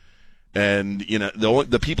doing. And you know,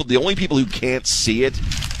 the only people who can't see it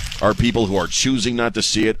are people who are choosing not to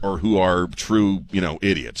see it or who are true, you know,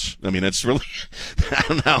 idiots. I mean, it's really, I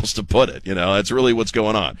don't know how else to put it. You know, that's really what's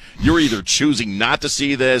going on. You're either choosing not to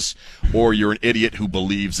see this or you're an idiot who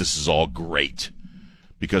believes this is all great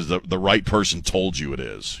because the right person told you it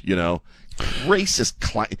is, you know. Racist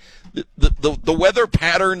the weather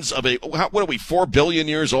patterns of what are we, 4 billion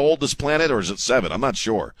years old, this planet, or is it 7? I'm not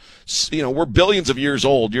sure. You know, we're billions of years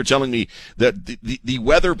old. You're telling me that the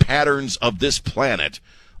weather patterns of this planet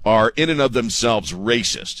are in and of themselves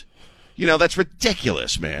racist. You know, that's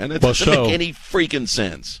ridiculous, man. It doesn't make any freaking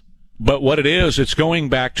sense. But what it is, it's going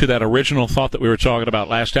back to that original thought that we were talking about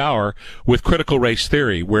last hour with critical race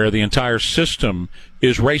theory, where the entire system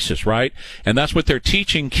is racist, right? And that's what they're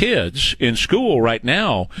teaching kids in school right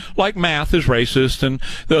now. Like math is racist and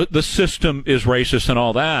the system is racist and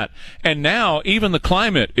all that. And now even the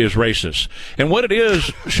climate is racist. And what it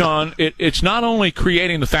is, Sean, it's not only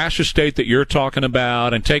creating the fascist state that you're talking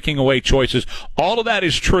about and taking away choices. All of that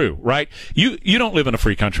is true, right? You don't live in a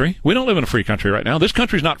free country. We don't live in a free country right now. This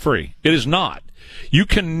country's not free. It is not. You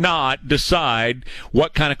cannot decide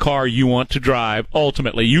what kind of car you want to drive.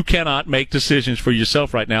 Ultimately, you cannot make decisions for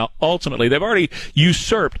yourself right now. Ultimately, they've already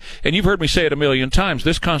usurped, and you've heard me say it a million times,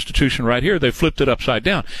 this Constitution right here, they flipped it upside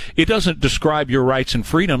down. It doesn't describe your rights and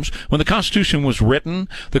freedoms. When the Constitution was written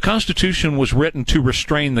to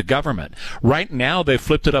restrain the government. Right now, they've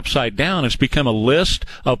flipped it upside down. It's become a list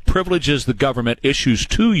of privileges the government issues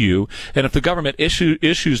to you, and if the government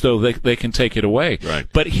issues, though, they can take it away. Right.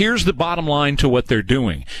 But here's the bottom line to what they're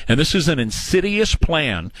doing. And this is an insidious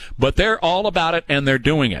plan, but they're all about it and they're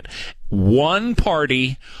doing it. One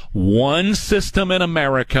party, one system in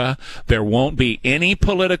America. There won't be any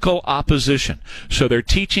political opposition. So they're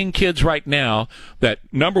teaching kids right now that,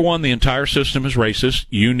 number one, the entire system is racist.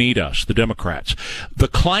 You need us, the Democrats. The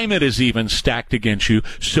climate is even stacked against you.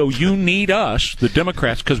 So you need us, the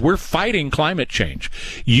Democrats, because we're fighting climate change.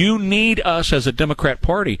 You need us as a Democrat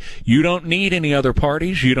Party. You don't need any other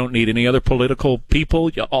parties. You don't need any other political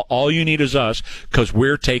people. All you need is us because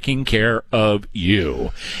we're taking care of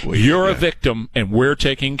you. You're a victim, and we're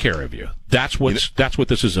taking care of you. That's what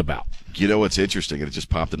this is about. You know what's interesting, and it just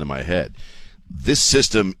popped into my head. This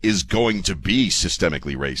system is going to be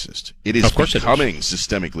systemically racist. It is becoming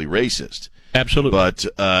systemically racist. Absolutely. But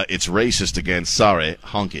it's racist against, sorry,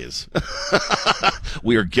 honkies.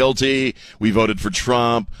 We are guilty. We voted for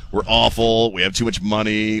Trump. We're awful. We have too much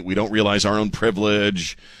money. We don't realize our own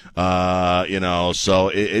privilege.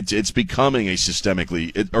 So it's becoming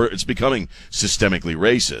it's becoming systemically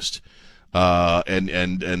racist.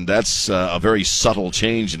 And that's a very subtle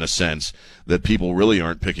change in a sense that people really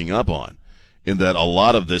aren't picking up on. In that a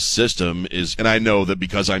lot of this system is, and I know that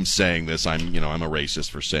because I'm saying this, I'm a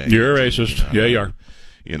racist for saying you're a racist. Yeah, you are.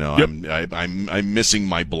 Yep. I'm missing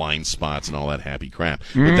my blind spots and all that happy crap.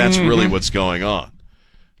 But that's really what's going on.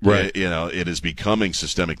 Right. It is becoming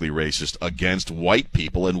systemically racist against white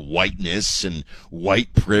people and whiteness and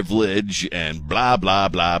white privilege and blah blah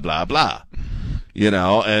blah blah blah.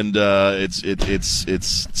 And it's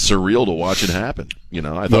surreal to watch it happen.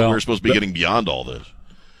 I thought we were supposed to be getting beyond all this.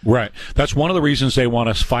 Right. That's one of the reasons they want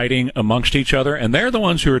us fighting amongst each other, and they're the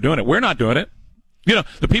ones who are doing it. We're not doing it.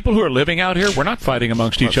 The people who are living out here, we're not fighting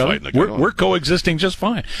amongst each other. We're coexisting just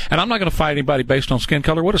fine. And I'm not going to fight anybody based on skin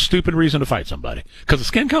color. What a stupid reason to fight somebody. Because of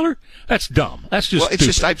skin color? That's dumb. That's just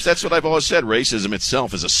stupid. That's what I've always said. Racism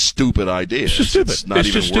itself is a stupid idea. It's just stupid. It's not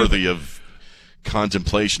even worthy of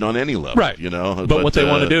contemplation on any level. Right. But what they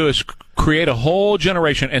want to do is create a whole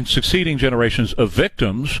generation and succeeding generations of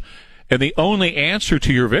victims. And the only answer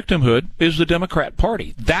to your victimhood is the Democrat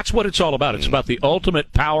Party. That's what it's all about. It's about the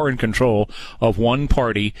ultimate power and control of one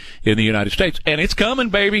party in the United States. And it's coming,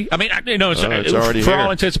 baby. I mean, it's already for here.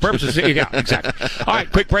 all intents and purposes. Yeah, exactly. All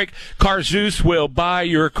right, quick break. Carzeus will buy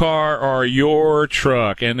your car or your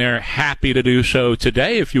truck, and they're happy to do so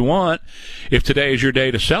today if you want. If today is your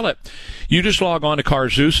day to sell it, you just log on to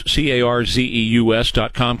Carzeus,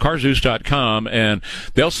 CARZEUS.com, Carzeus.com, and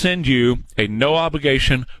they'll send you a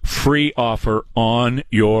no-obligation free offer on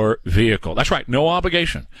your vehicle. That's right, no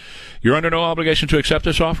obligation. You're under no obligation to accept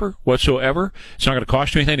this offer whatsoever. It's not going to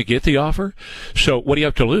cost you anything to get the offer. So what do you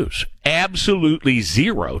have to lose? Absolutely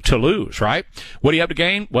zero to lose, right? What do you have to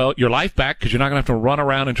gain? Well, your life back, because you're not going to have to run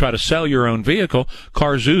around and try to sell your own vehicle.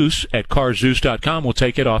 Carzeus at Carzeus.com will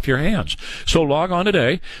take it off your hands. So log on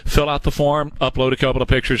today, fill out the form, upload a couple of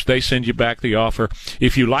pictures. They send you back the offer.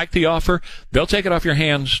 If you like the offer, they'll take it off your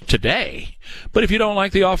hands today. But if you don't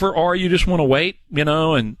like the offer or you just want to wait,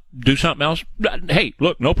 and do something else, hey,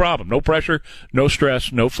 look, no problem. No pressure, no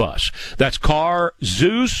stress, no fuss. That's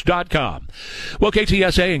Carzeus.com. Well,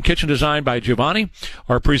 KTSA and Kitchen Design by Giovanni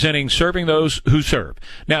are presenting Serving Those Who Serve.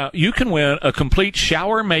 Now, you can win a complete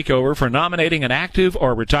shower makeover for nominating an active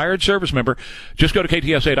or retired service member. Just go to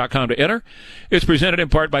KTSA.com to enter. It's presented in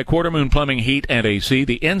part by Quarter Moon Plumbing, Heat, and AC,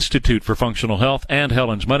 the Institute for Functional Health, and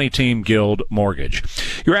Helen's Money Team Guild Mortgage.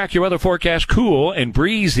 Your AccuWeather forecast, cool and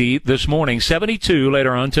breezy this morning, 72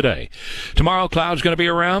 later on today. Tomorrow, clouds going to be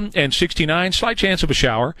around and 69, slight chance of a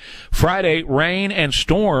shower. Friday, rain and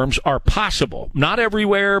storms are possible. Not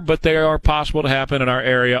everywhere, but they are possible to happen in our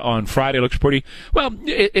area on Friday. Looks pretty, well,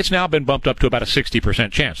 it's now been bumped up to about a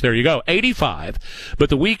 60% chance. There you go, 85. But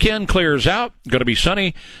the weekend clears out. Going to be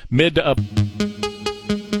sunny, mid to up.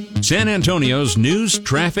 San Antonio's news,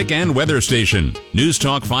 traffic, and weather station. News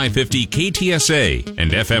Talk 550 KTSA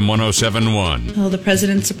and FM 1071. Well, the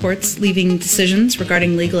president supports leaving decisions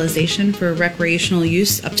regarding legalization for recreational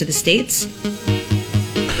use up to the states.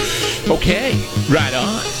 Okay, right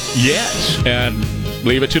on. Yes, and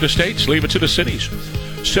leave it to the states, leave it to the cities.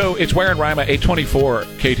 So it's Ware and Rima, 824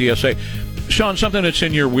 KTSA. Sean, something that's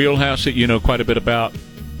in your wheelhouse that you know quite a bit about,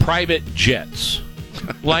 private jets,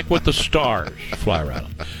 like what the stars fly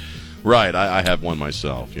around. Right, I have one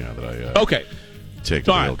myself, that I okay. take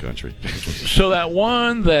to the hill country. So that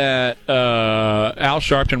one that Al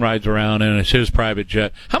Sharpton rides around in, it's his private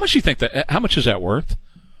jet. How much do you think how much is that worth?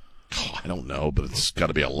 Oh, I don't know, but it's got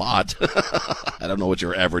to be a lot. I don't know what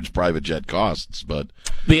your average private jet costs, but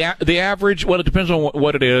the average. Well, it depends on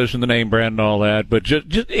what it is and the name brand and all that. But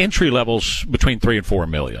just entry levels between $3 and $4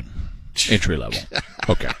 million. Entry level.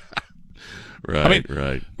 Okay. Right. I mean,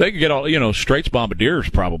 right. They could get all Straits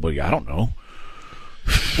Bombardiers probably. I don't know.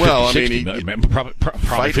 Well, 50, I mean, 60 million, probably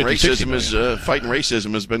fighting 50,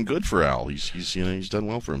 racism has been good for Al. He's done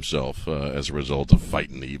well for himself as a result of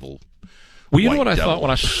fighting the evil. Well, you know what I devil. thought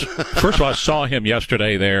when first of all, I saw him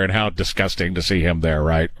yesterday there, and how disgusting to see him there,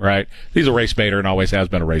 right? He's a race baiter and always has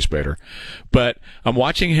been a race baiter. But I'm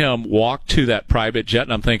watching him walk to that private jet,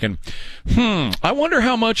 and I'm thinking, I wonder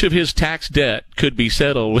how much of his tax debt could be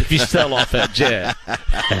settled if you sell off that jet.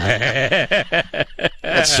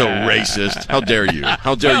 That's so racist. How dare you?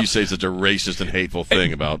 How dare you say such a racist and hateful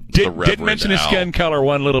thing about the Reverend Didn't mention his skin color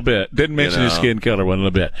one little bit. Didn't mention his skin color one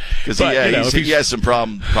little bit. Because he has some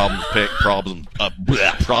problems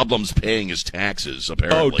paying his taxes,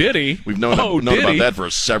 apparently. Oh, did he? We've known about that for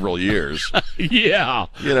several years. Yeah.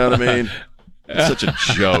 You know what I mean? It's such a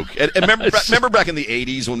joke. And remember back in the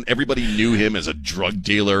 80s when everybody knew him as a drug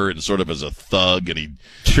dealer and sort of as a thug, and he'd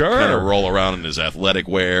kind of roll around in his athletic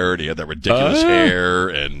wear, and he had that ridiculous hair,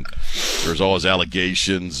 and there was all his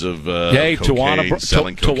allegations of cocaine,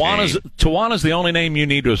 selling cocaine. Tawana's the only name you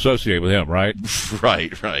need to associate with him, right?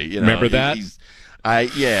 Right. Remember that?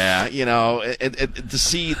 To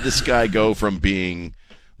see this guy go from being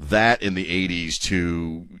that in the 80s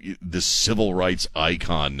to the civil rights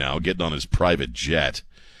icon now, getting on his private jet,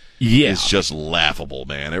 is just laughable,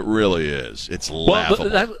 man. It really is. It's laughable.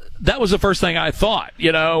 That was the first thing I thought.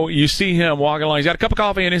 You see him walking along. He's got a cup of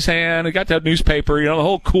coffee in his hand. He got that newspaper. The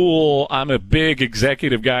whole cool, I'm a big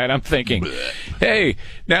executive guy, and I'm thinking, hey,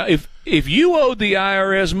 now if you owed the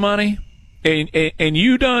IRS money and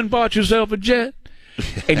you done bought yourself a jet,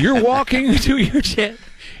 and you're walking to your jet,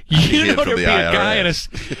 there'll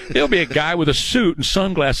be a guy with a suit and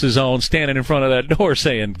sunglasses on standing in front of that door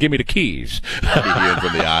saying, "Give me the keys." I'd be hearing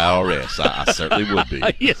from the IRS. I certainly would be.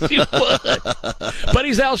 Yes, you would. But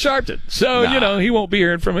he's Al Sharpton, so he won't be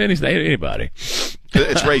hearing from anybody.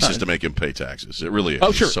 It's racist to make him pay taxes. It really is.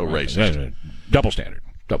 Oh, sure. It's so racist. Double standard.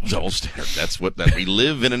 Double standard. That's that we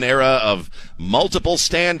live in an era of multiple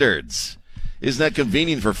standards. Isn't that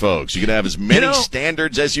convenient for folks? You can have as many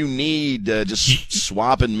standards as you need. Just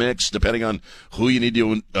swap and mix depending on who you need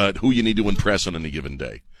to impress on any given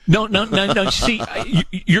day. No. See,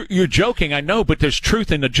 you're joking, I know, but there's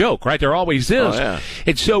truth in the joke, right? There always is. Oh, yeah.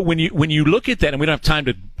 And so when you look at that, and we don't have time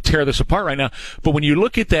to tear this apart right now, but when you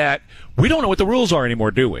look at that, we don't know what the rules are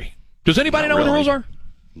anymore, do we? Does anybody know what the rules are?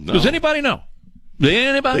 No. Does anybody know?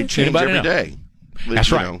 Anybody? They change every day.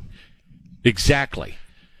 That's right. Exactly.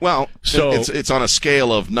 Well, so it's on a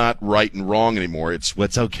scale of not right and wrong anymore. It's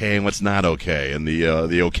what's okay and what's not okay, and the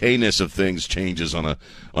okayness of things changes on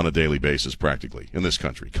a daily basis, practically in this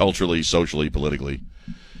country, culturally, socially, politically,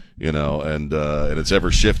 and it's ever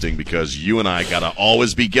shifting because you and I gotta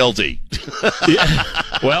always be guilty.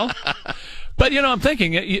 Well. But, I'm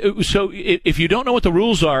thinking, so if you don't know what the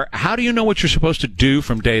rules are, how do you know what you're supposed to do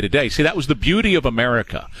from day to day? See, that was the beauty of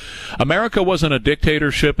America. America wasn't a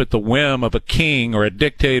dictatorship at the whim of a king or a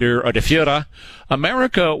dictator or the Führer.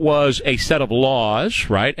 America was a set of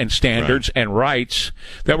laws, right, and standards and rights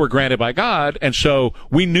that were granted by God. And so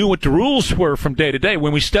we knew what the rules were from day to day.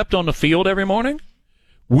 When we stepped on the field every morning,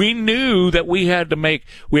 we knew that we had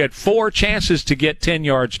 4 chances to get 10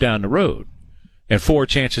 yards down the road. And 4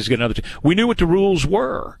 chances to get another. We knew what the rules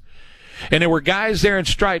were. And there were guys there in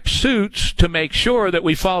striped suits to make sure that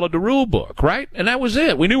we followed the rule book, right? And that was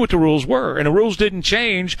it. We knew what the rules were. And the rules didn't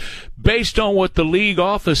change based on what the league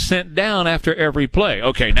office sent down after every play.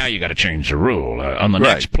 Okay, now you got to change the rule on the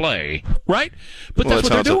next play, right? But that's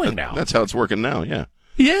what they're doing now. That's how it's working now, yeah.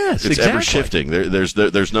 Yes, it's exactly. Ever shifting.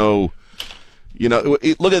 There's no...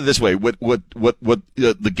 look at it this way. What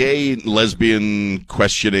the gay, lesbian,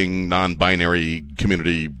 questioning, non-binary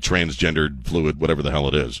community, transgendered, fluid, whatever the hell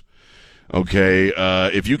it is, Okay,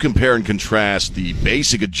 if you compare and contrast the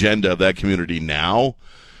basic agenda of that community now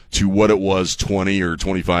to what it was 20 or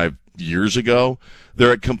 25 years ago,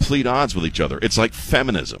 they're at complete odds with each other. It's like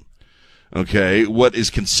feminism. Okay, what is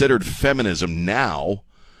considered feminism now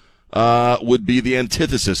would be the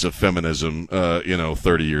antithesis of feminism,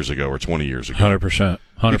 30 years ago or 20 years ago. 100%.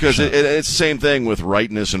 Because it's the same thing with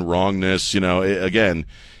rightness and wrongness. Again,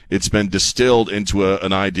 it's been distilled into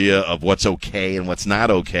an idea of what's okay and what's not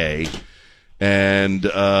okay. And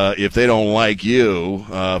if they don't like you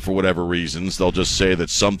for whatever reasons, they'll just say that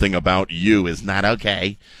something about you is not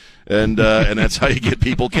okay. And that's how you get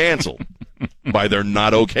people canceled, by their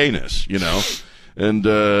not okayness, And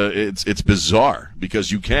it's bizarre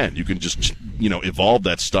because you can just evolve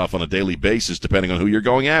that stuff on a daily basis depending on who you're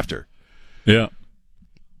going after. Yeah.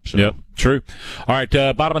 So. Yep, true. All right,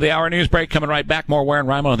 bottom of the hour news break coming right back. More Ware and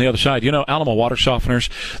Rima on the other side. Alamo Water Softeners,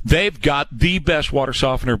 they've got the best water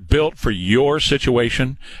softener built for your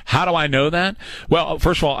situation. How do I know that? Well,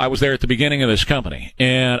 first of all, I was there at the beginning of this company,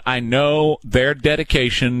 and I know their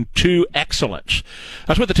dedication to excellence.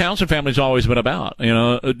 That's what the Townsend family's always been about.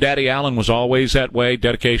 Daddy Allen was always that way,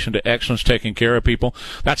 dedication to excellence, taking care of people.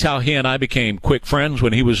 That's how he and I became quick friends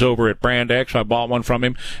when he was over at Brand X. I bought one from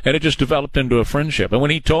him, and it just developed into a friendship. And when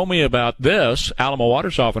he told me about this, Alamo Water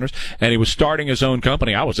Softeners, and he was starting his own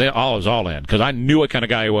company, I was all in because I knew what kind of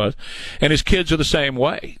guy he was. And his kids are the same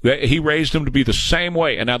way. He raised them to be the same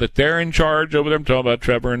way. And now that they're in charge over there, I'm talking about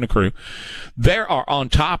Trevor and the crew, they are on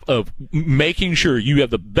top of making sure you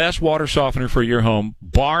have the best water softener for your home,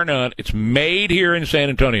 bar none. It's made here in San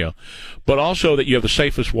Antonio, but also that you have the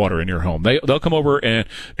safest water in your home. They'll come over and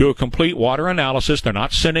do a complete water analysis. They're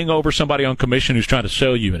not sending over somebody on commission who's trying to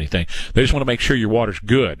sell you anything. They just want to make sure your water's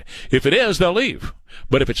good. If it is, they'll leave.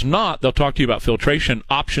 But if it's not, they'll talk to you about filtration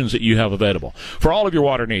options that you have available. For all of your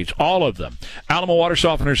water needs, all of them, Alamo Water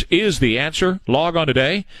Softeners is the answer. Log on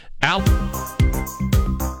today.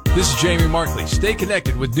 This is Jamie Markley. Stay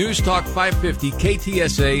connected with News Talk 550,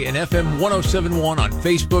 KTSA, and FM 1071 on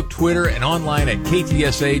Facebook, Twitter, and online at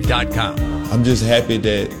ktsa.com. I'm just happy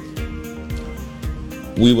that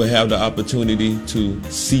we will have the opportunity to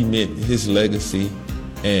cement his legacy,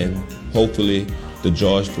 and hopefully the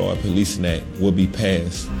George Floyd Policing Act will be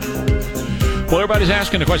passed. Well, everybody's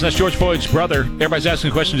asking the question. That's George Floyd's brother. Everybody's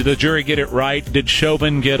asking the question, did the jury get it right? Did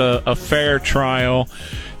Chauvin get a fair trial?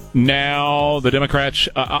 Now, the Democrats,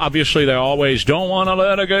 obviously, they always don't want to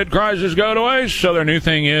let a good crisis go to waste. So their new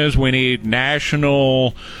thing is we need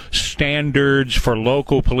national standards for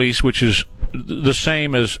local police, which is the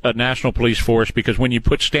same as a national police force, because when you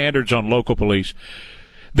put standards on local police,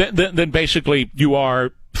 then basically you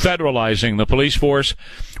are federalizing the police force.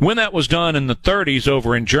 When that was done in the 30s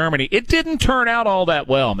over in Germany, it didn't turn out all that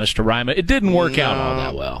well, Mr. Rima. It didn't work out all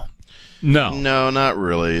that well. No, not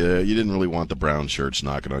really. You didn't really want the brown shirts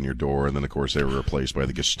knocking on your door, and then, of course, they were replaced by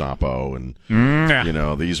the Gestapo, and,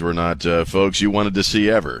 these were not folks you wanted to see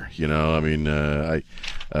ever. I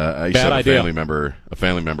said a family member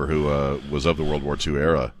who was of the World War II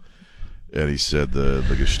era, and he said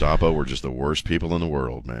the Gestapo were just the worst people in the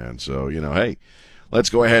world, man. So, hey,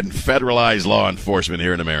 let's go ahead and federalize law enforcement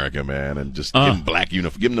here in America, man, and just give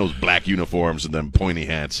them those black uniforms and them pointy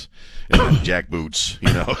hats and them jack boots,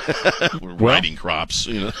 riding crops.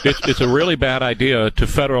 It's a really bad idea to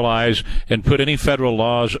federalize and put any federal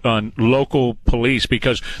laws on local police,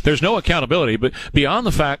 because there's no accountability. But beyond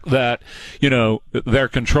the fact that, they're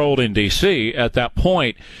controlled in D.C., at that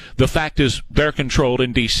point, the fact is they're controlled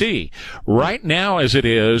in D.C. Right now, as it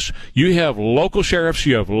is, you have local sheriffs,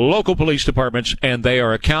 you have local police departments, and they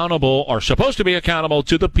are supposed to be accountable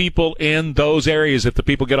to the people in those areas if the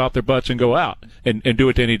people get off their butts and go out and do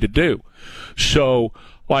what they need to do. So,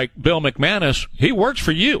 like Bill McManus, he works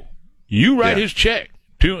for you. You write his check,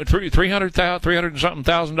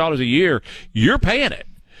 $300,000 a year. You're paying it.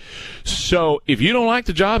 So, if you don't like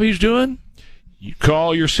the job he's doing, you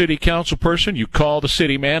call your city council person, you call the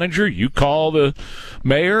city manager, you call the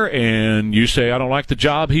mayor, and you say, I don't like the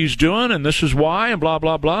job he's doing, and this is why, and blah,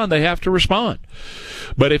 blah, blah, and they have to respond.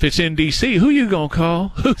 But if it's in D.C., who you going to call?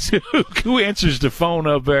 Who answers the phone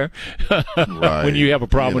up there when you have a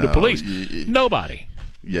problem with the police? Nobody.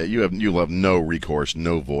 Yeah, you'll have no recourse,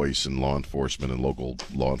 no voice in law enforcement and local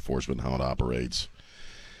law enforcement, how it operates.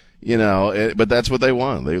 But that's what they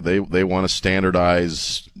want. They want to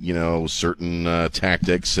standardize, certain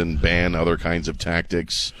tactics and ban other kinds of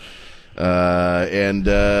tactics. And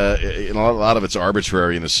a lot of it's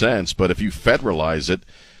arbitrary in a sense, but if you federalize it,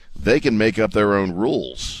 they can make up their own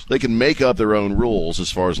rules. They can make up their own rules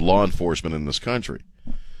as far as law enforcement in this country.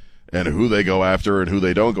 and who they go after and who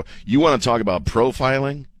they don't go. You want to talk about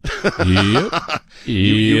profiling? Yep.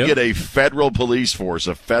 You get a federal police force,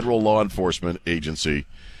 a federal law enforcement agency.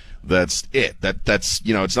 That's it. That's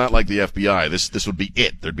it's not like the FBI. This would be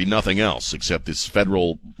it. There'd be nothing else except this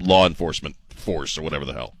federal law enforcement force or whatever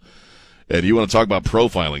the hell. And you want to talk about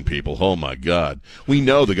profiling people? Oh my God! We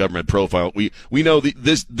know the government profile. We know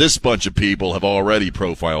this bunch of people have already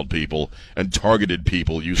profiled people and targeted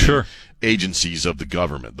people using agencies of the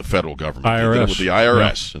government, the federal government. IRS. With the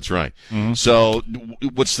IRS. Yeah. That's right. Mm-hmm. So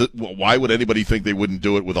why would anybody think they wouldn't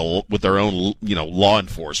do it with their own law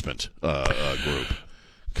enforcement group?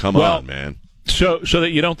 Come on, man. So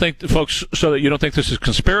that you don't think, folks, so that you don't think this is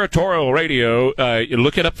conspiratorial radio, you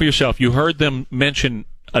look it up for yourself. You heard them mention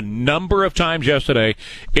a number of times yesterday,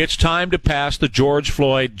 it's time to pass the George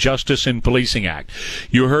Floyd Justice in Policing Act.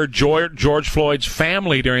 You heard George Floyd's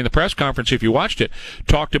family during the press conference, if you watched it,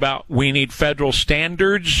 talked about we need federal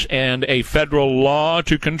standards and a federal law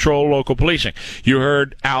to control local policing. You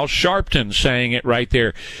heard Al Sharpton saying it right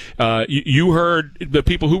there. You heard the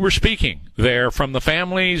people who were speaking there from the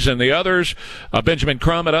families and the others, Benjamin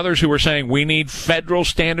Crumb and others who were saying we need federal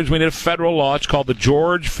standards, we need a federal law. It's called the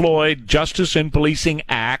George Floyd Justice in Policing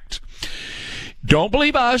Act. Don't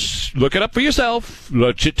believe us. Look it up for yourself.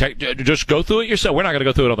 Just go through it yourself. We're not going to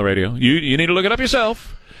go through it on the radio. You need to look it up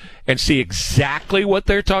yourself and see exactly what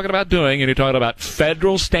they're talking about doing. And you're talking about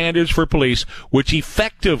federal standards for police, which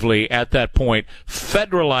effectively, at that point,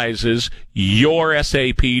 federalizes your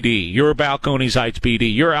SAPD, your Balcones Heights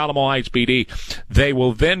PD, your Alamo Heights PD. They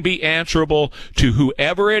will then be answerable to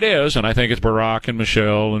whoever it is, and I think it's Barack and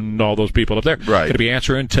Michelle and all those people up there. Right. Going to be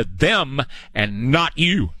answering to them and not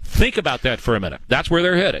you. Think about that for a minute. That's where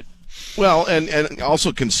they're headed. Well, and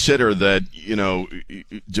also consider that,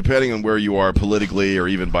 depending on where you are politically or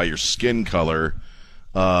even by your skin color,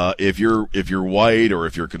 if you're white or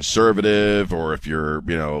if you're conservative or if you're,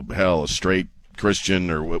 a straight Christian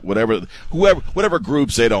or whatever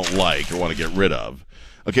groups they don't like or want to get rid of.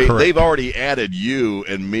 Okay, Correct. They've already added you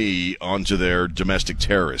and me onto their domestic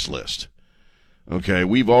terrorist list. Okay,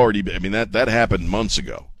 that happened months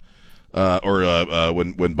ago.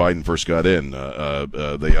 When Biden first got in,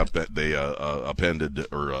 they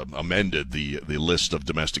amended the list of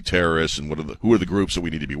domestic terrorists and who are the groups that we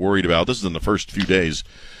need to be worried about. This is in the first few days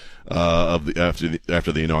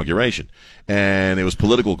after the inauguration, and it was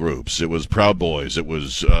political groups, it was Proud Boys, it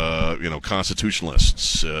was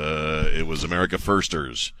constitutionalists, it was America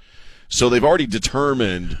Firsters. So they've already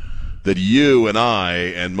determined that you and I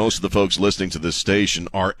and most of the folks listening to this station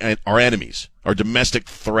are enemies, are domestic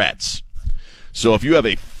threats. So if you have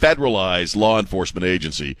a federalized law enforcement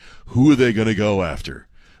agency, who are they going to go after?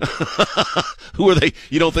 Who are they?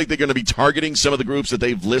 You don't think they're going to be targeting some of the groups that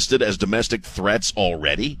they've listed as domestic threats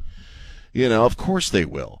already? Of course they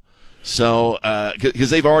will. So, because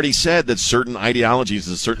they've already said that certain ideologies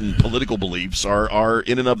and certain political beliefs are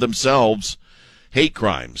in and of themselves hate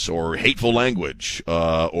crimes or hateful language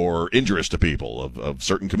or injurious to people of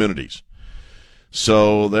certain communities.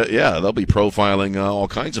 So, they'll be profiling all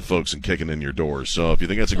kinds of folks and kicking in your doors. So if you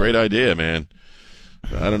think that's a great idea, man,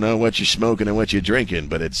 I don't know what you're smoking and what you're drinking,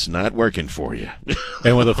 but it's not working for you.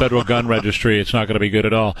 And with a federal gun registry, it's not going to be good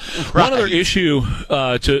at all. Right. One other issue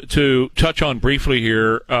to touch on briefly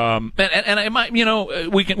here, and I might,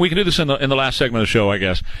 we can do this in the last segment of the show, I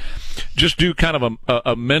guess. Just do kind of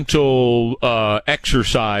a mental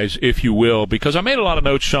exercise, if you will, because I made a lot of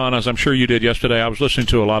notes, Sean, as I'm sure you did yesterday. I was listening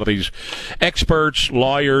to a lot of these experts,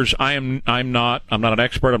 lawyers. I'm not an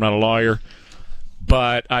expert. I'm not a lawyer.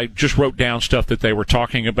 But I just wrote down stuff that they were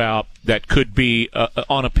talking about that could be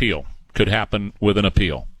on appeal, could happen with an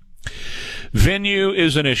appeal. Venue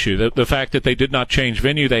is an issue. The fact that they did not change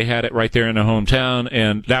venue, they had it right there in the hometown,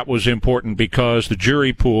 and that was important because the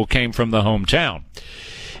jury pool came from the hometown.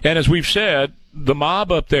 And as we've said, the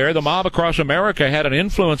mob up there, the mob across America had an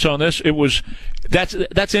influence on this.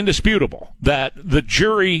 That's indisputable, that the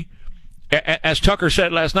jury, as Tucker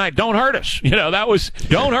said last night, don't hurt us.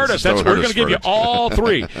 Don't hurt us. We're going to give you all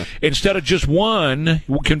three instead of just one,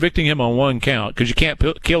 convicting him on one count because you can't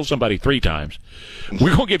kill somebody 3 times.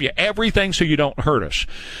 We're going to give you everything so you don't hurt us.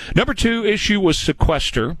 Number 2 issue was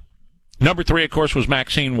sequester. Number 3, of course, was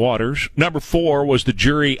Maxine Waters. Number 4 was the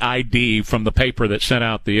jury ID from the paper that sent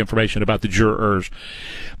out the information about the jurors.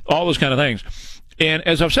 All those kind of things. And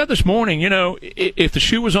as I've said this morning, if the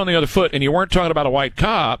shoe was on the other foot and you weren't talking about a white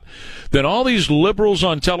cop, then all these liberals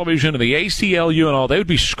on television and the ACLU and all, they would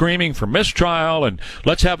be screaming for mistrial and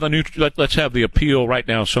let's have the appeal right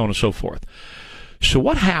now, so on and so forth. So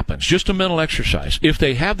what happens? Just a mental exercise. If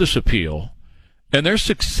they have this appeal And they're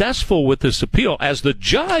successful with this appeal, as the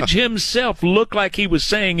judge himself looked like he was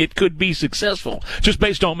saying it could be successful, just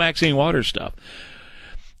based on Maxine Waters stuff.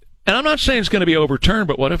 And I'm not saying it's going to be overturned,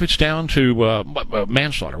 but what if it's down to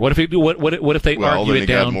manslaughter? What if they argue it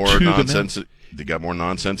down to nonsense? They got more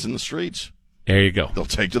nonsense in the streets. There you go. They'll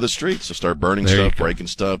take to the streets. They'll start burning stuff, breaking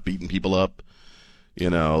stuff, beating people up.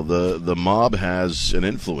 The mob has an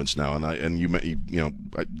influence now, and I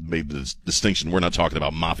made this distinction. We're not talking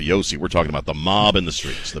about mafiosi. We're talking about the mob in the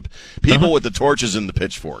streets, the people with the torches and the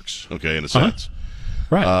pitchforks. Okay, in a sense,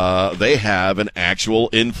 right? They have an actual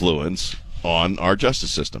influence on our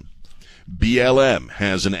justice system. BLM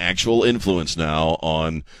has an actual influence now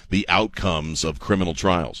on the outcomes of criminal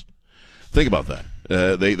trials. Think about that.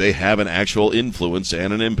 They have an actual influence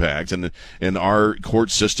and an impact, and our court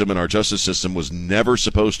system and our justice system was never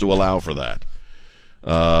supposed to allow for that,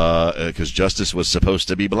 because justice was supposed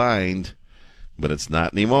to be blind, but it's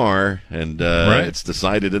not anymore, and it's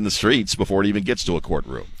decided in the streets before it even gets to a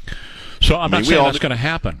courtroom. So I'm not saying that's going to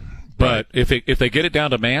happen. But if they get it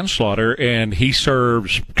down to manslaughter and he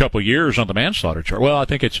serves a couple years on the manslaughter charge, well, I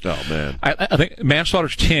think it's I think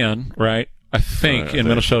manslaughter's 10, right? I think in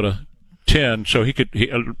Minnesota 10, so he could.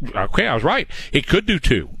 Okay, I was right. He could do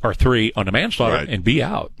 2 or 3 on the manslaughter and be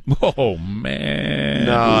out. Oh man!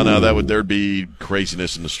 No, there'd be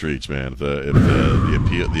craziness in the streets, man. If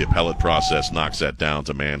the appellate process knocks that down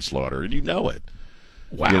to manslaughter, and you know it.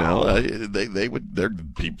 Wow.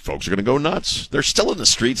 Folks are going to go nuts. They're still in the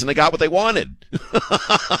streets, and they got what they wanted.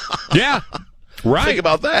 Yeah, right. Think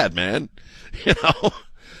about that, man.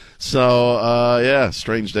 So,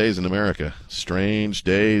 strange days in America. Strange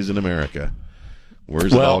days in America.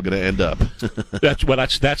 Where's it all going to end up? That's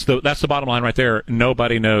the bottom line right there.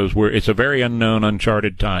 Nobody knows. It's a very unknown,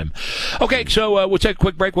 uncharted time. Okay, so we'll take a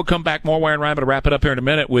quick break. We'll come back more Wire and Rhyme to wrap it up here in a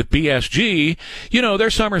minute with BSG. Their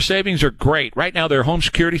summer savings are great. Right now, their home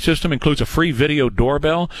security system includes a free video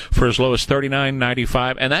doorbell for as low as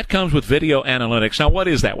 $39.95, and that comes with video analytics. Now, what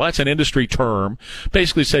is that? Well, that's an industry term.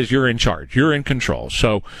 Basically says you're in charge. You're in control.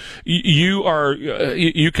 So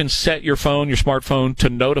you can set your smartphone to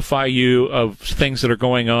notify you of things that are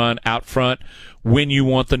going on out front when you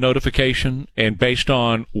want the notification and based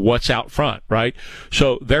on what's out front, right?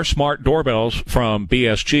 So their smart doorbells from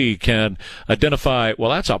BSG can identify,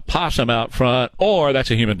 well, that's a possum out front or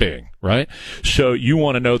that's a human being, right? So you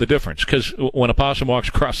want to know the difference, because when a possum walks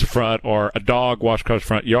across the front or a dog walks across the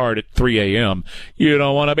front yard at 3 a.m., you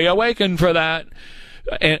don't want to be awakened for that.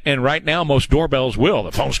 And right now, most doorbells will.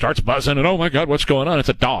 The phone starts buzzing, and oh my God, what's going on? It's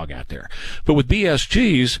a dog out there. But with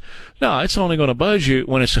BSG's, no, it's only going to buzz you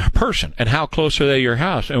when it's a person. And how close are they to your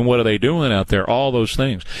house? And what are they doing out there? All those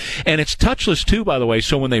things. And it's touchless too, by the way.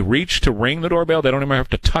 So when they reach to ring the doorbell, they don't even have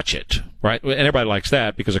to touch it, right? And everybody likes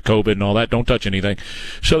that because of COVID and all that. Don't touch anything.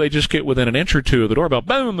 So they just get within an inch or two of the doorbell.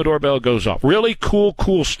 Boom, the doorbell goes off. Really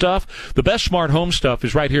cool stuff. The best smart home stuff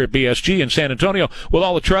is right here at BSG in San Antonio with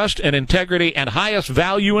all the trust and integrity and highest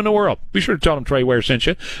value in the world. Be sure to tell them Trey Ware sent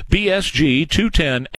you. BSG 210